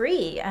that's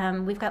free.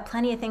 We've got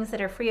plenty of things that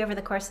are free over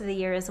the course of the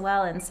year as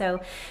well, and so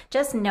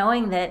just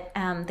knowing that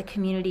the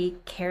community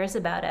cares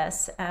about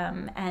us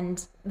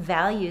and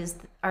values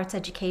arts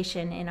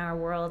education in our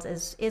world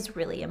is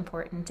really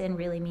important and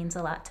really means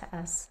a lot to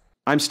us.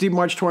 I'm Steve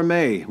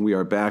March-Tormé. We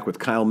are back with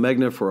Kyle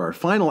Megna for our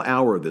final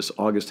hour of this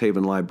August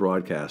Haven Live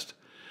broadcast.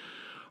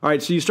 All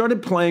right, so you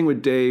started playing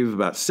with Dave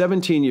about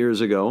 17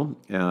 years ago.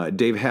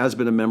 Dave has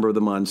been a member of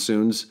the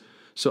Monsoons,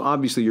 so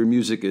obviously your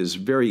music is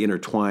very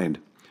intertwined.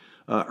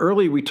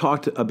 Early, we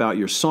talked about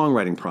your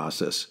songwriting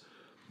process.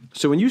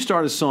 So when you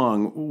start a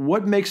song,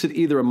 what makes it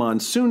either a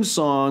Monsoon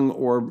song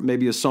or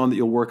maybe a song that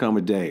you'll work on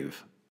with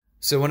Dave?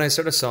 So when I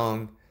start a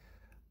song,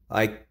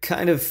 I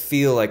kind of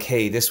feel like,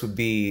 hey, this would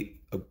be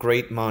a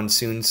great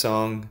Monsoon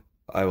song.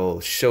 I will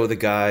show the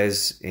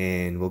guys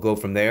and we'll go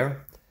from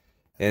there.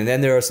 And then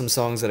there are some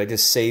songs that I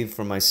just save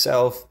for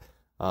myself.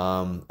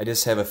 I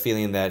just have a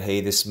feeling that,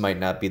 hey, this might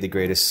not be the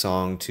greatest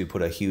song to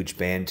put a huge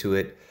band to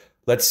it.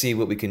 Let's see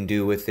what we can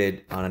do with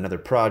it on another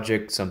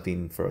project,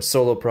 something for a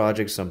solo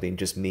project, something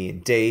just me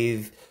and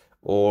Dave.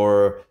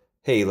 Or,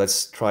 hey,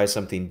 let's try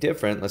something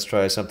different. Let's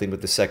try something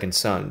with the Second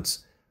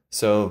Sons.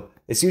 So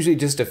it's usually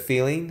just a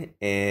feeling,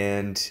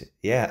 and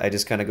yeah, I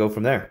just kind of go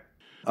from there.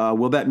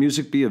 Will that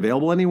music be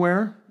available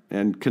anywhere?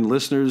 And can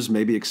listeners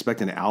maybe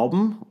expect an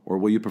album, or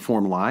will you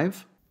perform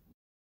live?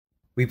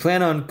 We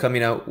plan on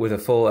coming out with a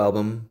full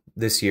album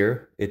this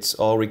year. It's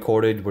all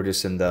recorded. We're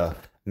just in the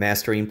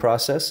mastering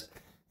process.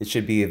 It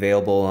should be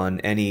available on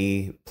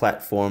any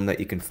platform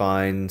that you can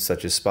find,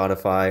 such as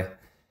Spotify.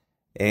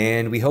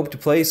 And we hope to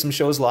play some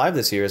shows live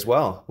this year as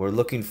well. We're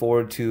looking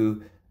forward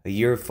to a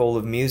year full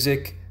of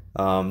music,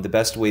 the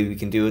best way we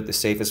can do it, the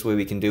safest way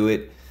we can do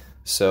it.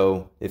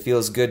 So it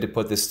feels good to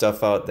put this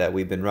stuff out that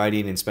we've been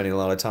writing and spending a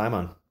lot of time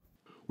on.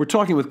 We're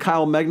talking with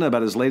Kyle Megna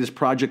about his latest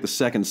project, The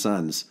Second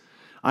Sons.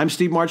 I'm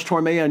Steve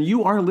March-Tormé, and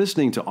you are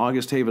listening to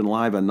August Haven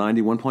Live on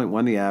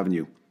 91.1 The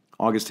Avenue.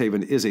 August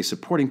Haven is a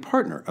supporting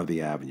partner of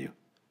The Avenue.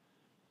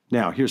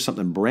 Now, here's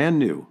something brand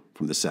new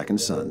from The Second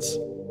Sons.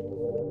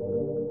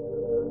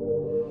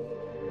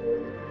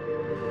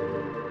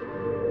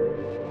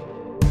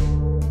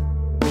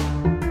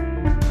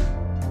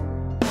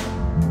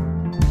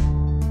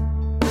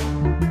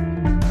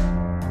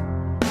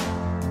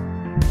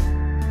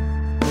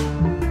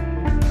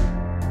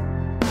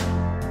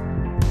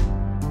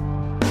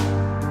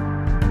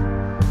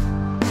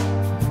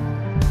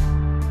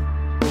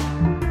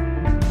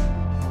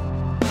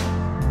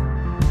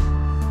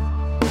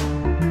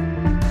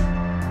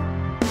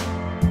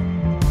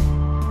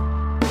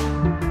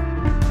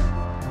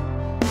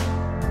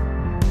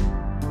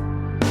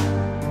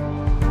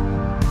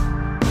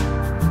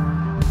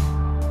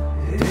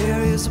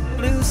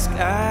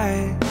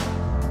 Sky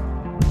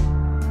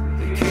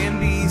that can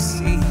be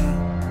seen.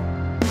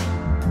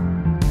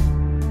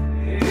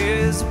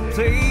 There's a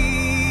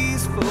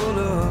place full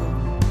of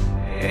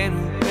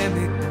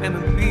endemic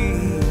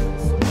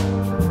memories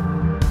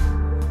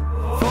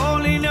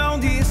falling on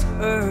this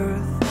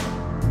earth,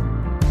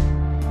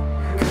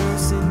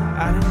 cursing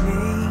out a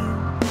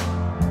name.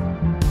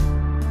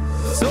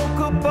 Soak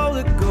up all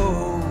the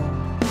gold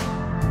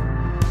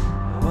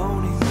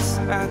on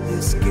inside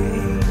this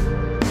game.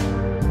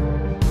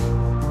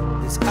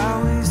 It's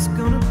always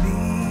gonna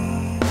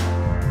be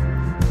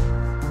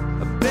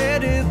a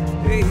better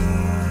place,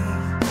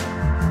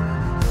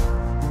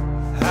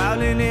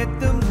 howling at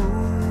the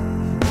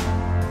moon,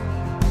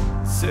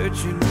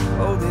 searching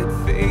for that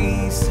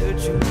face,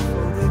 searching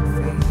for that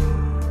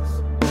face.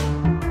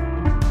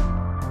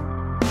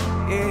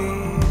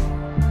 Yeah,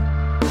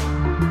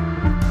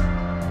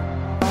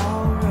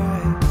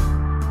 alright.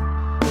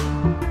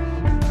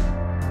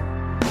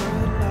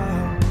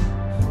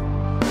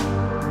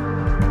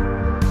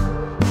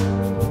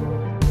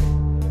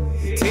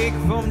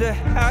 From the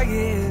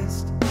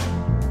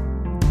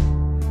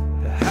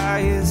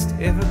highest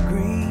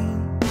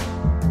evergreen,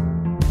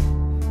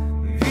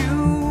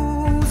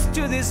 views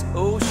to this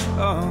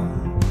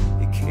ocean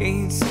you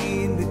can't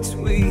see in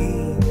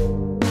between,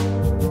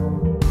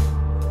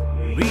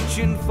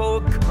 reaching for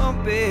a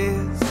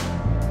compass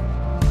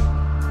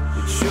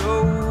that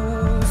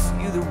shows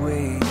you the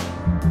way.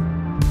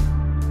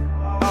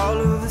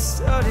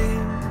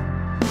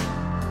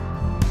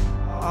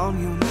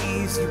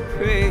 as you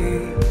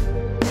pray.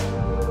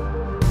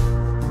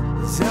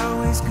 There's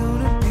always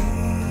gonna be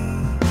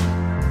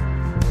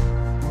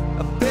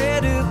a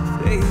better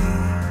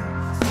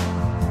place.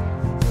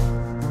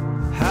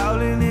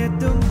 Howling at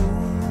the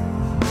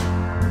moon,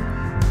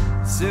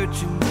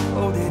 searching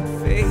for that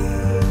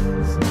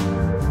face.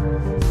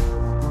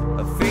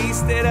 A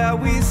face that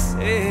always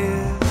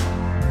says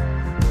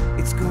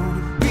it's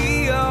gonna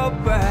be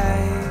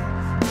alright.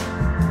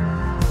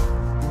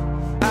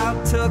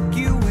 I'll tuck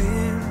you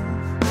in,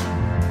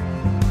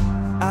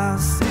 I'll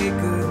say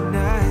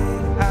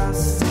goodnight, I'll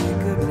say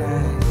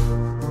goodnight,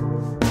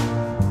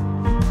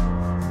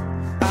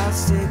 I'll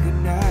say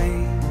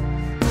goodnight,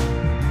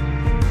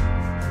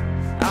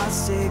 I'll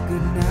say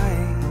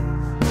goodnight.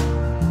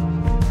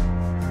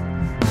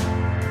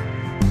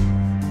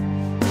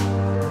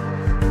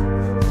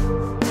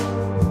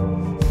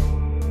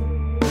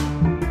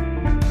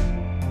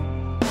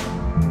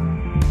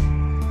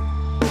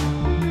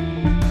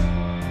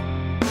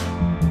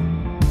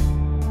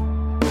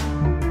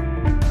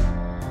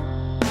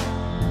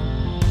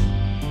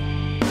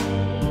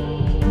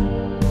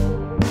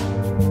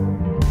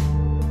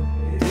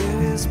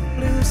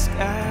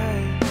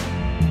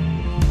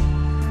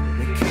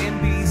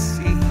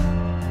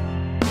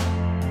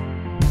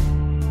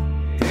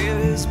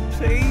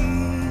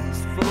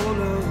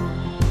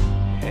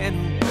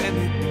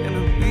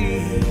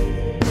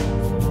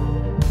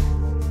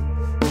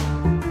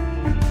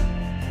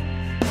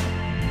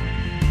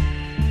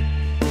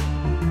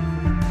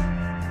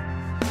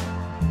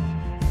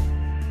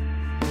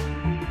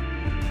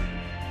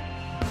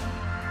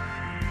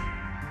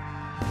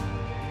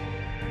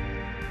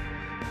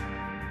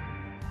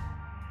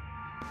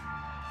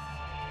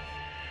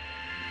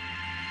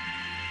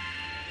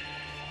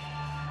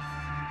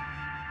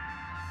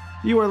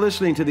 You are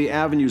listening to the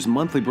Avenue's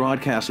monthly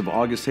broadcast of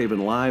August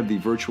Haven Live, the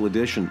virtual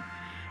edition.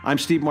 I'm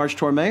Steve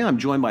March-Tormé. I'm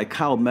joined by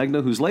Kyle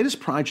Megna, whose latest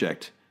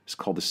project is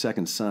called The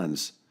Second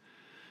Sons.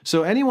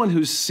 So anyone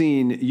who's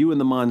seen you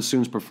and the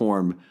Monsoons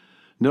perform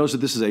knows that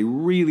this is a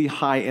really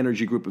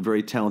high-energy group of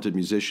very talented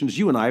musicians.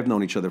 You and I have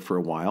known each other for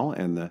a while,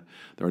 and there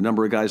are a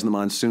number of guys in the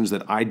Monsoons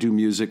that I do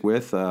music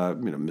with.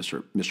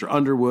 Mr.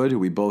 Underwood, who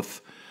we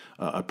both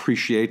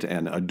appreciate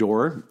and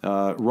adore.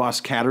 Ross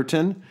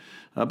Catterton.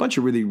 A bunch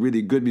of really,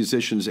 really good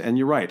musicians, and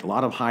you're right, a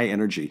lot of high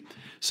energy.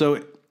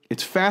 So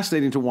it's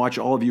fascinating to watch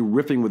all of you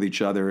riffing with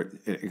each other.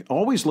 It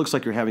always looks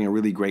like you're having a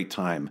really great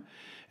time.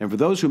 And for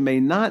those who may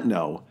not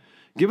know,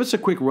 give us a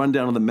quick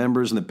rundown of the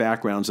members and the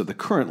backgrounds of the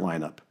current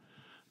lineup.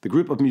 The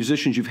group of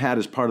musicians you've had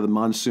as part of the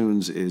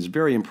Monsoons is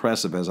very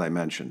impressive, as I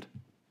mentioned.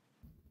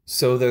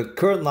 So the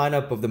current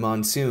lineup of the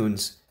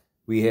Monsoons,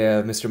 we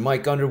have Mr.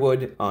 Mike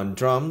Underwood on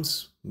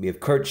drums, we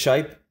have Kurt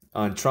Scheip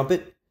on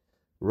trumpet,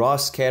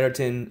 Ross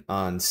Catterton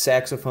on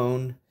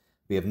saxophone,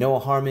 we have Noah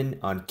Harmon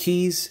on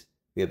keys,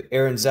 we have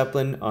Aaron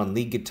Zeppelin on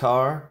lead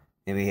guitar,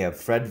 and we have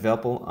Fred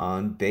Velpel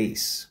on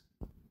bass.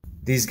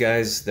 These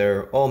guys,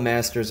 they're all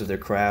masters of their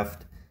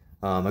craft.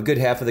 A good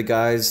half of the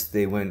guys,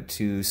 they went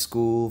to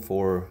school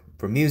for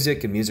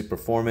music and music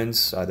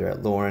performance, either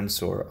at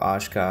Lawrence or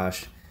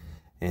Oshkosh.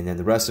 And then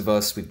the rest of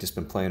us, we've just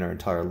been playing our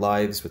entire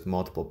lives with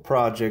multiple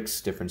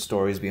projects, different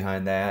stories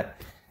behind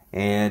that.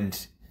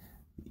 And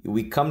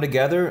we come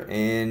together,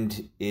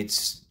 and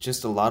it's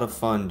just a lot of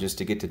fun just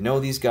to get to know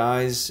these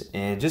guys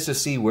and just to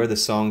see where the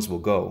songs will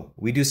go.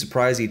 We do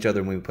surprise each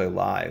other when we play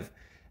live,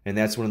 and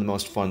that's one of the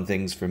most fun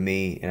things for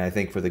me, and I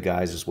think for the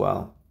guys as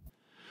well.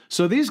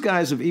 So these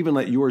guys have even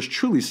let yours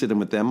truly sit in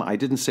with them. I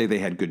didn't say they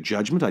had good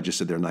judgment, I just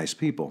said they're nice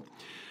people.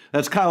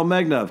 That's Kyle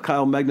Megna of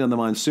Kyle Megna The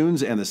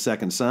Monsoons and The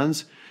Second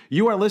Sons.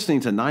 You are listening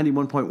to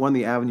 91.1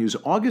 The Avenue's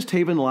August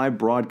Haven Live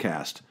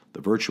broadcast,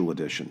 the virtual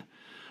edition.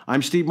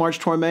 I'm Steve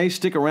March-Tormé.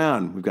 Stick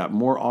around. We've got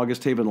more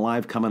August Haven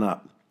Live coming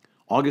up.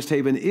 August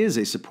Haven is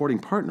a supporting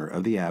partner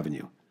of The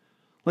Avenue.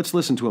 Let's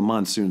listen to a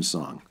Monsoon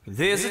song.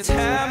 There's a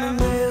time and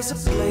there's a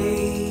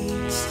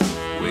place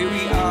where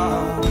we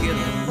all get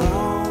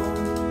along,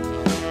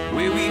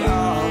 where we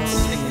all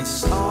sing a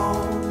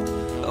song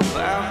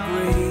about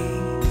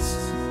grace.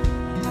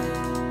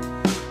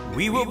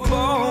 We were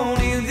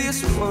born in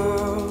this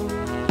world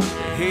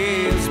that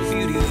has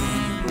beauty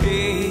and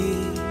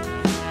pain,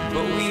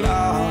 but we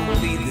all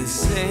bleed the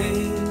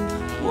same.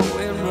 What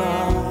went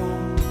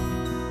wrong?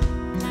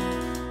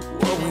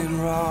 What went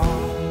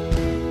wrong?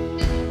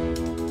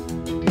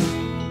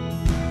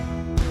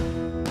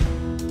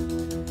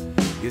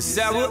 Yes,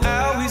 I will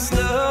always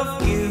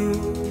love you,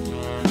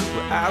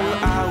 but I will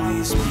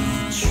always be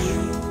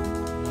true.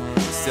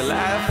 Still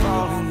I've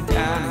fallen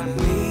down and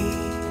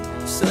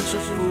made such a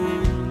fool.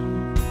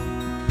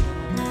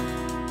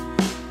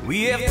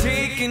 We have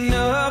taken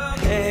a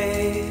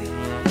path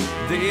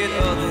that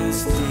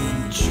others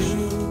didn't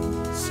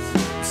choose,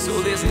 so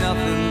there's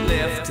nothing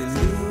left to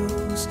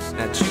lose.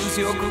 Now choose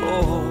your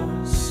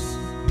course,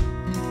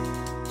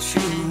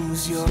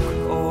 choose your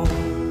course.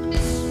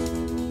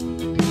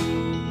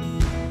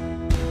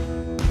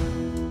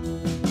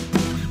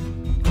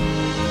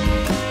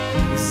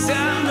 Yes, I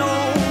know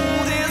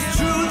there's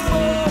truth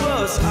for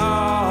us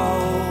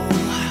all,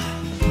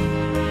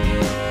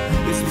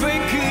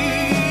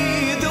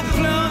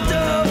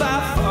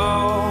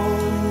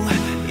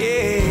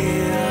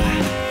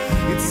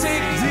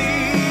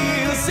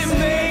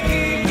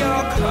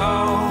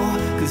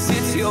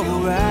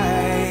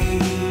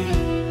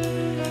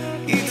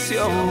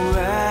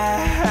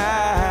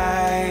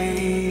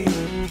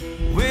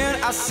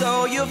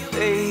 your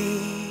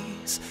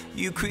face.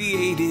 You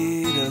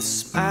created a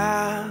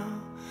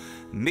smile,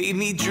 made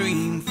me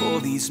dream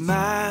for these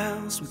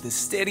miles with a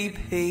steady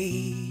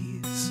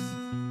pace.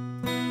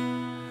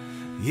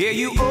 Yeah,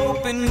 you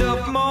opened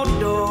up more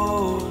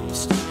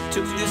doors,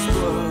 took this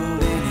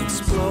world and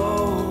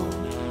explored.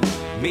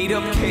 Made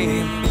up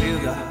camp where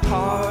the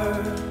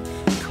heart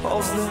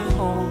calls the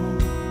home,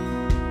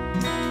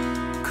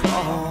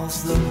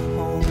 calls the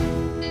home.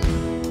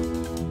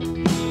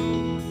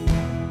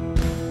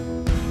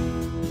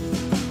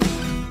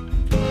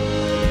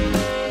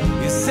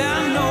 Yes,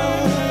 I know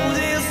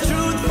there's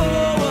truth for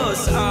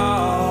us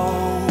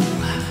all.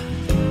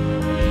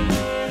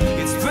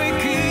 It's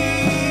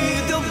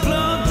breaking the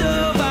blunt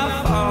of our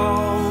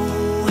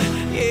fall.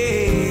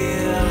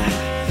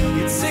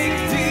 Yeah, it's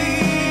safety,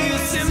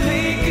 it's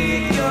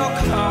making your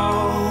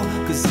call.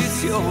 'Cause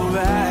it's your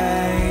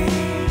right,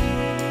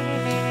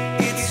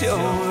 it's your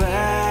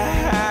right,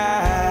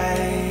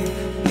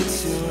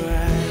 it's your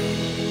right.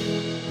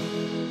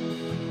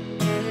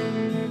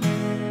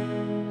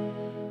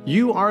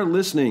 You are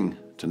listening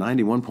to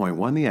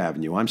 91.1 The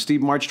Avenue. I'm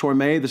Steve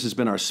March-Tormé. This has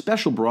been our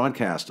special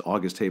broadcast,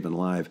 August Haven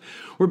Live.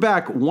 We're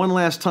back one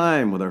last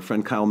time with our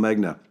friend Kyle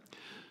Megna.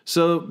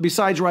 So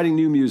besides writing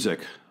new music,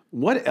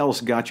 what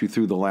else got you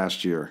through the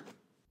last year?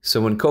 So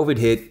when COVID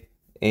hit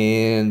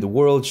and the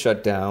world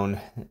shut down,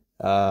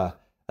 I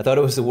thought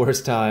it was the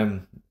worst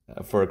time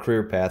for a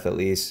career path, at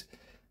least,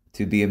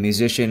 to be a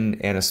musician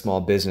and a small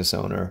business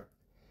owner.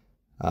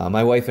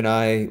 My wife and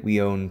I,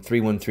 we own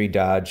 313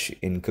 Dodge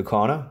in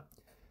Kaukauna.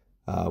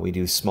 We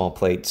do small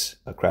plates,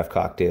 craft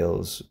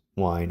cocktails,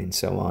 wine, and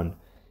so on.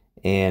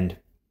 And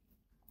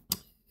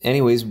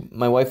anyways,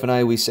 my wife and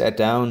I, we sat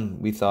down,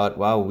 we thought,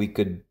 wow, we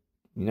could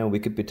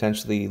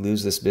potentially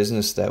lose this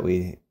business that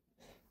we,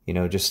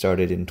 just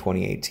started in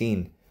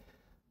 2018.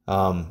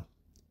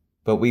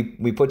 But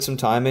we put some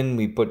time in,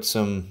 we put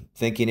some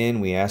thinking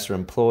in, we asked our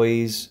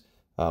employees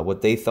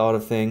what they thought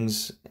of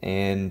things.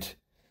 And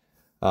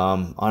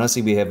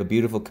honestly, we have a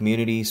beautiful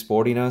community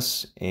supporting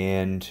us,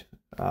 and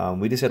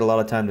we just had a lot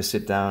of time to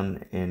sit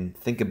down and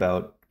think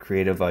about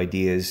creative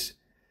ideas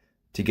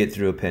to get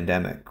through a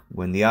pandemic.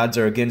 When the odds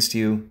are against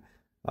you,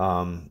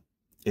 that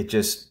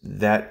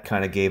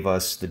kind of gave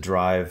us the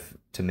drive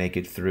to make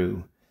it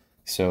through.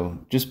 So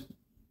just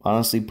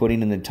honestly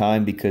putting in the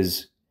time,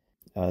 because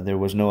there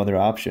was no other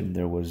option.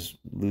 There was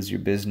lose your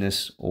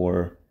business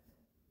or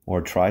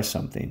try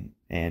something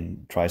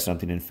and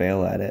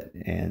fail at it,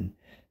 and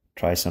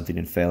try something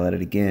and fail at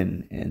it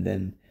again, and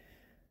then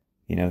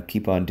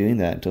keep on doing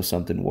that until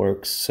something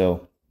works.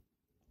 So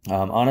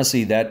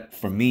honestly, that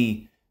for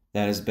me,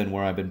 that has been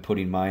where I've been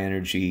putting my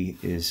energy,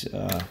 is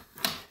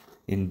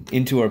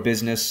into our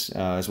business,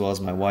 as well as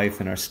my wife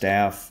and our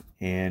staff,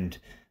 and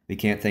we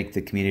can't thank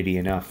the community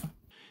enough.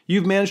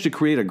 You've managed to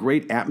create a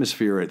great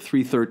atmosphere at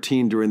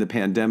 313 during the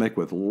pandemic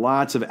with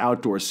lots of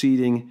outdoor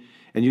seating,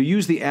 and you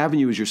use the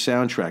Avenue as your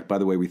soundtrack. By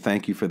the way, we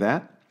thank you for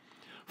that.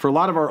 For a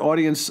lot of our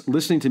audience,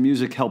 listening to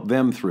music helped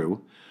them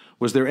through.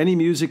 Was there any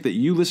music that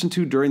you listened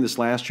to during this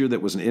last year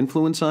that was an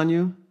influence on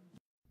you?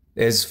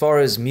 As far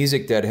as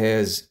music that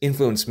has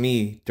influenced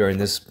me during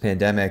this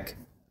pandemic,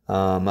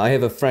 I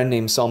have a friend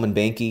named Salman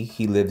Banky.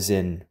 He lives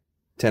in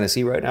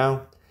Tennessee right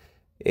now.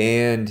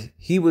 And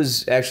he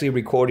was actually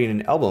recording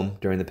an album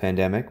during the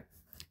pandemic.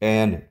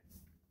 And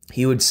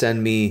he would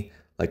send me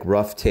like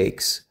rough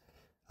takes.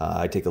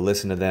 I take a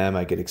listen to them.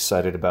 I get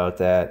excited about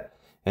that.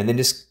 And then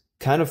just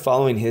kind of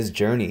following his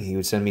journey, he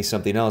would send me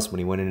something else when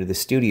he went into the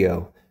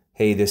studio.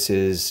 Hey, this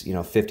is,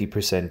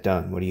 50%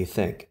 done. What do you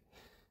think?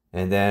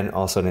 And then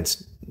all of a sudden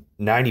it's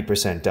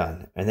 90%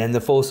 done. And then the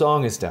full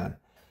song is done.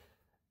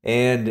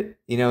 And,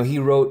 he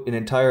wrote an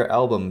entire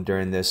album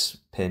during this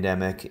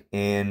pandemic.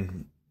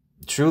 And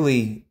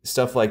truly,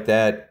 stuff like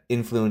that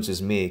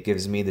influences me. It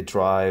gives me the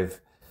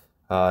drive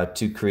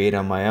to create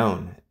on my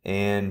own.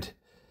 And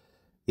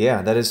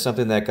yeah, that is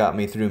something that got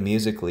me through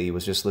musically,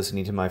 was just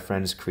listening to my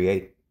friends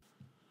create.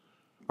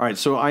 All right,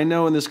 so I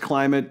know in this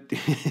climate,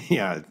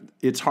 yeah,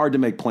 it's hard to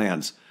make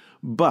plans.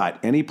 But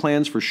any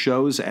plans for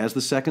shows as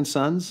the Second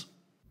Sons?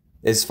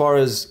 As far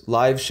as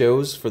live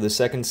shows for the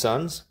Second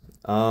Sons,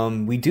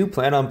 we do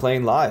plan on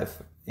playing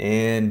live.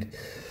 And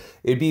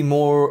it'd be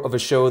more of a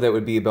show that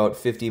would be about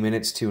 50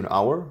 minutes to an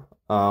hour.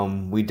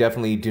 We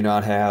definitely do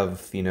not have,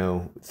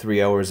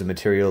 3 hours of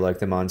material like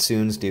the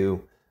Monsoons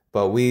do.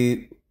 But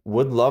we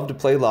would love to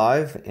play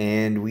live,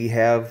 and we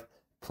have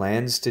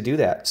plans to do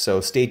that. So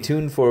stay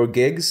tuned for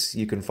gigs.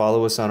 You can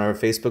follow us on our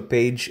Facebook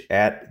page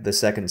at The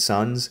Second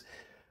Sons.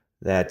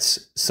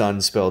 That's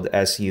Sons spelled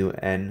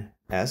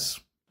S-U-N-S.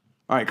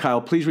 All right,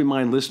 Kyle, please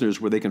remind listeners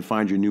where they can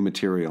find your new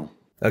material.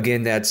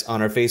 Again, that's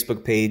on our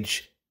Facebook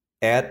page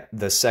at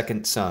The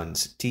Second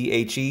Sons.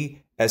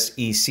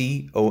 TheSecondSuns.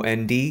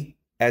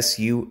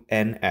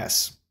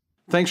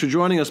 Thanks for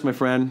joining us, my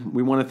friend.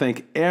 We want to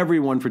thank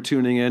everyone for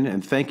tuning in,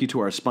 and thank you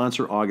to our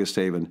sponsor, August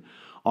Haven.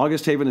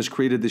 August Haven has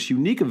created this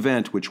unique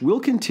event which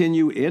will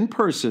continue in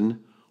person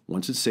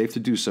once it's safe to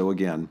do so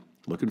again.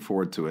 Looking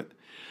forward to it.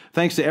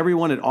 Thanks to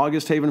everyone at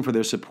August Haven for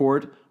their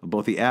support of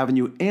both the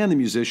Avenue and the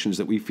musicians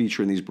that we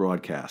feature in these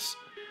broadcasts.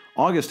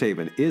 August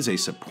Haven is a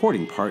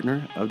supporting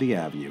partner of the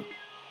Avenue.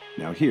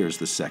 Now here's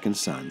the Second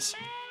Sons.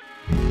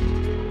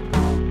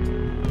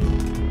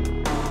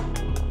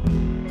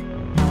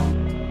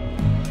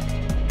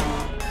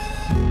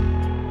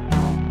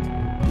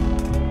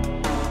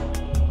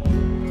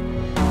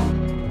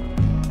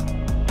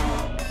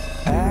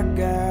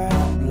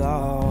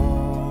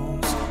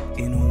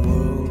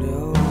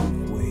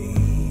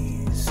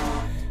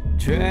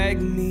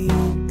 Drag me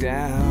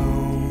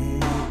down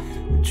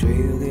the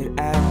trail that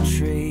I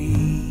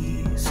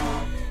trace.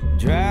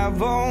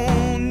 Drive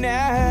all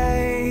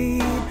night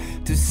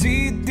to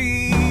see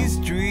these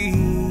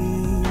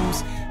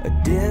dreams. A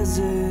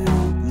desert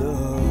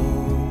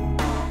love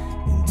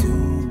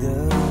into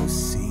the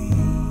sea.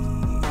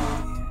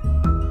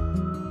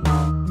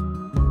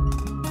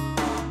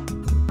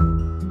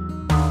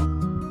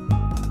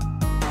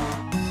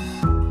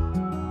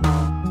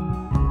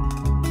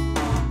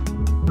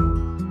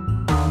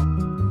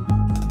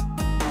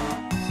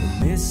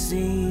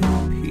 Missing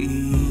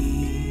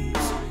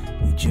piece,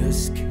 we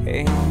just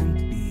can't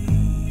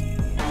be.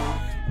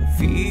 I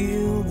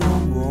feel the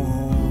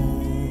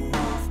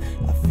warmth,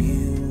 I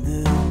feel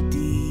the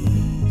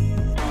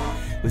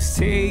deep. Was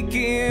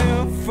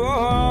taken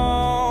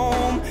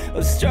from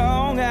a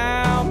strong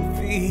arm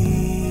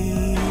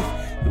thief.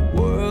 The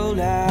world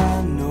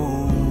I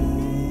know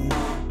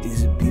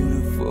is a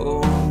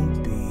beautiful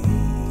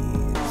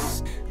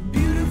beast.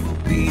 Beautiful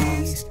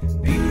beast,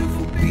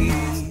 beautiful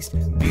beast,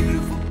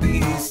 beautiful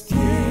beast, yeah.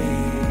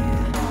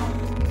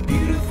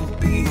 Beautiful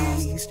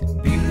beast,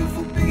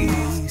 beautiful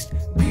beast,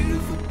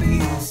 beautiful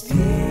beast,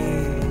 yeah.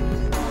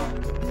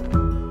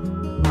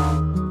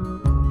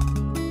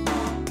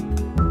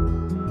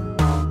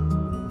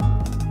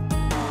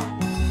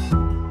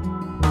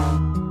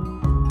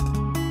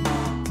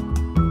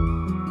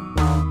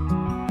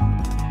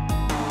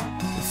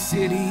 The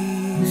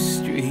city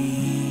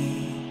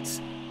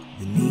streets,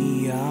 the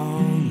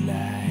neon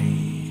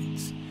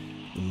lights,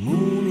 the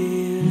moon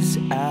is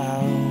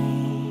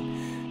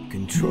out,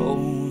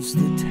 controls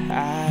the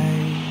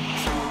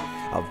tides.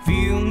 I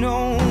feel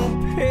no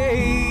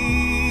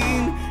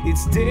pain,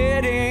 it's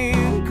dead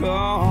and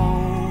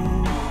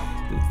gone.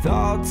 The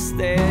thoughts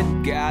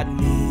that got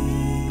me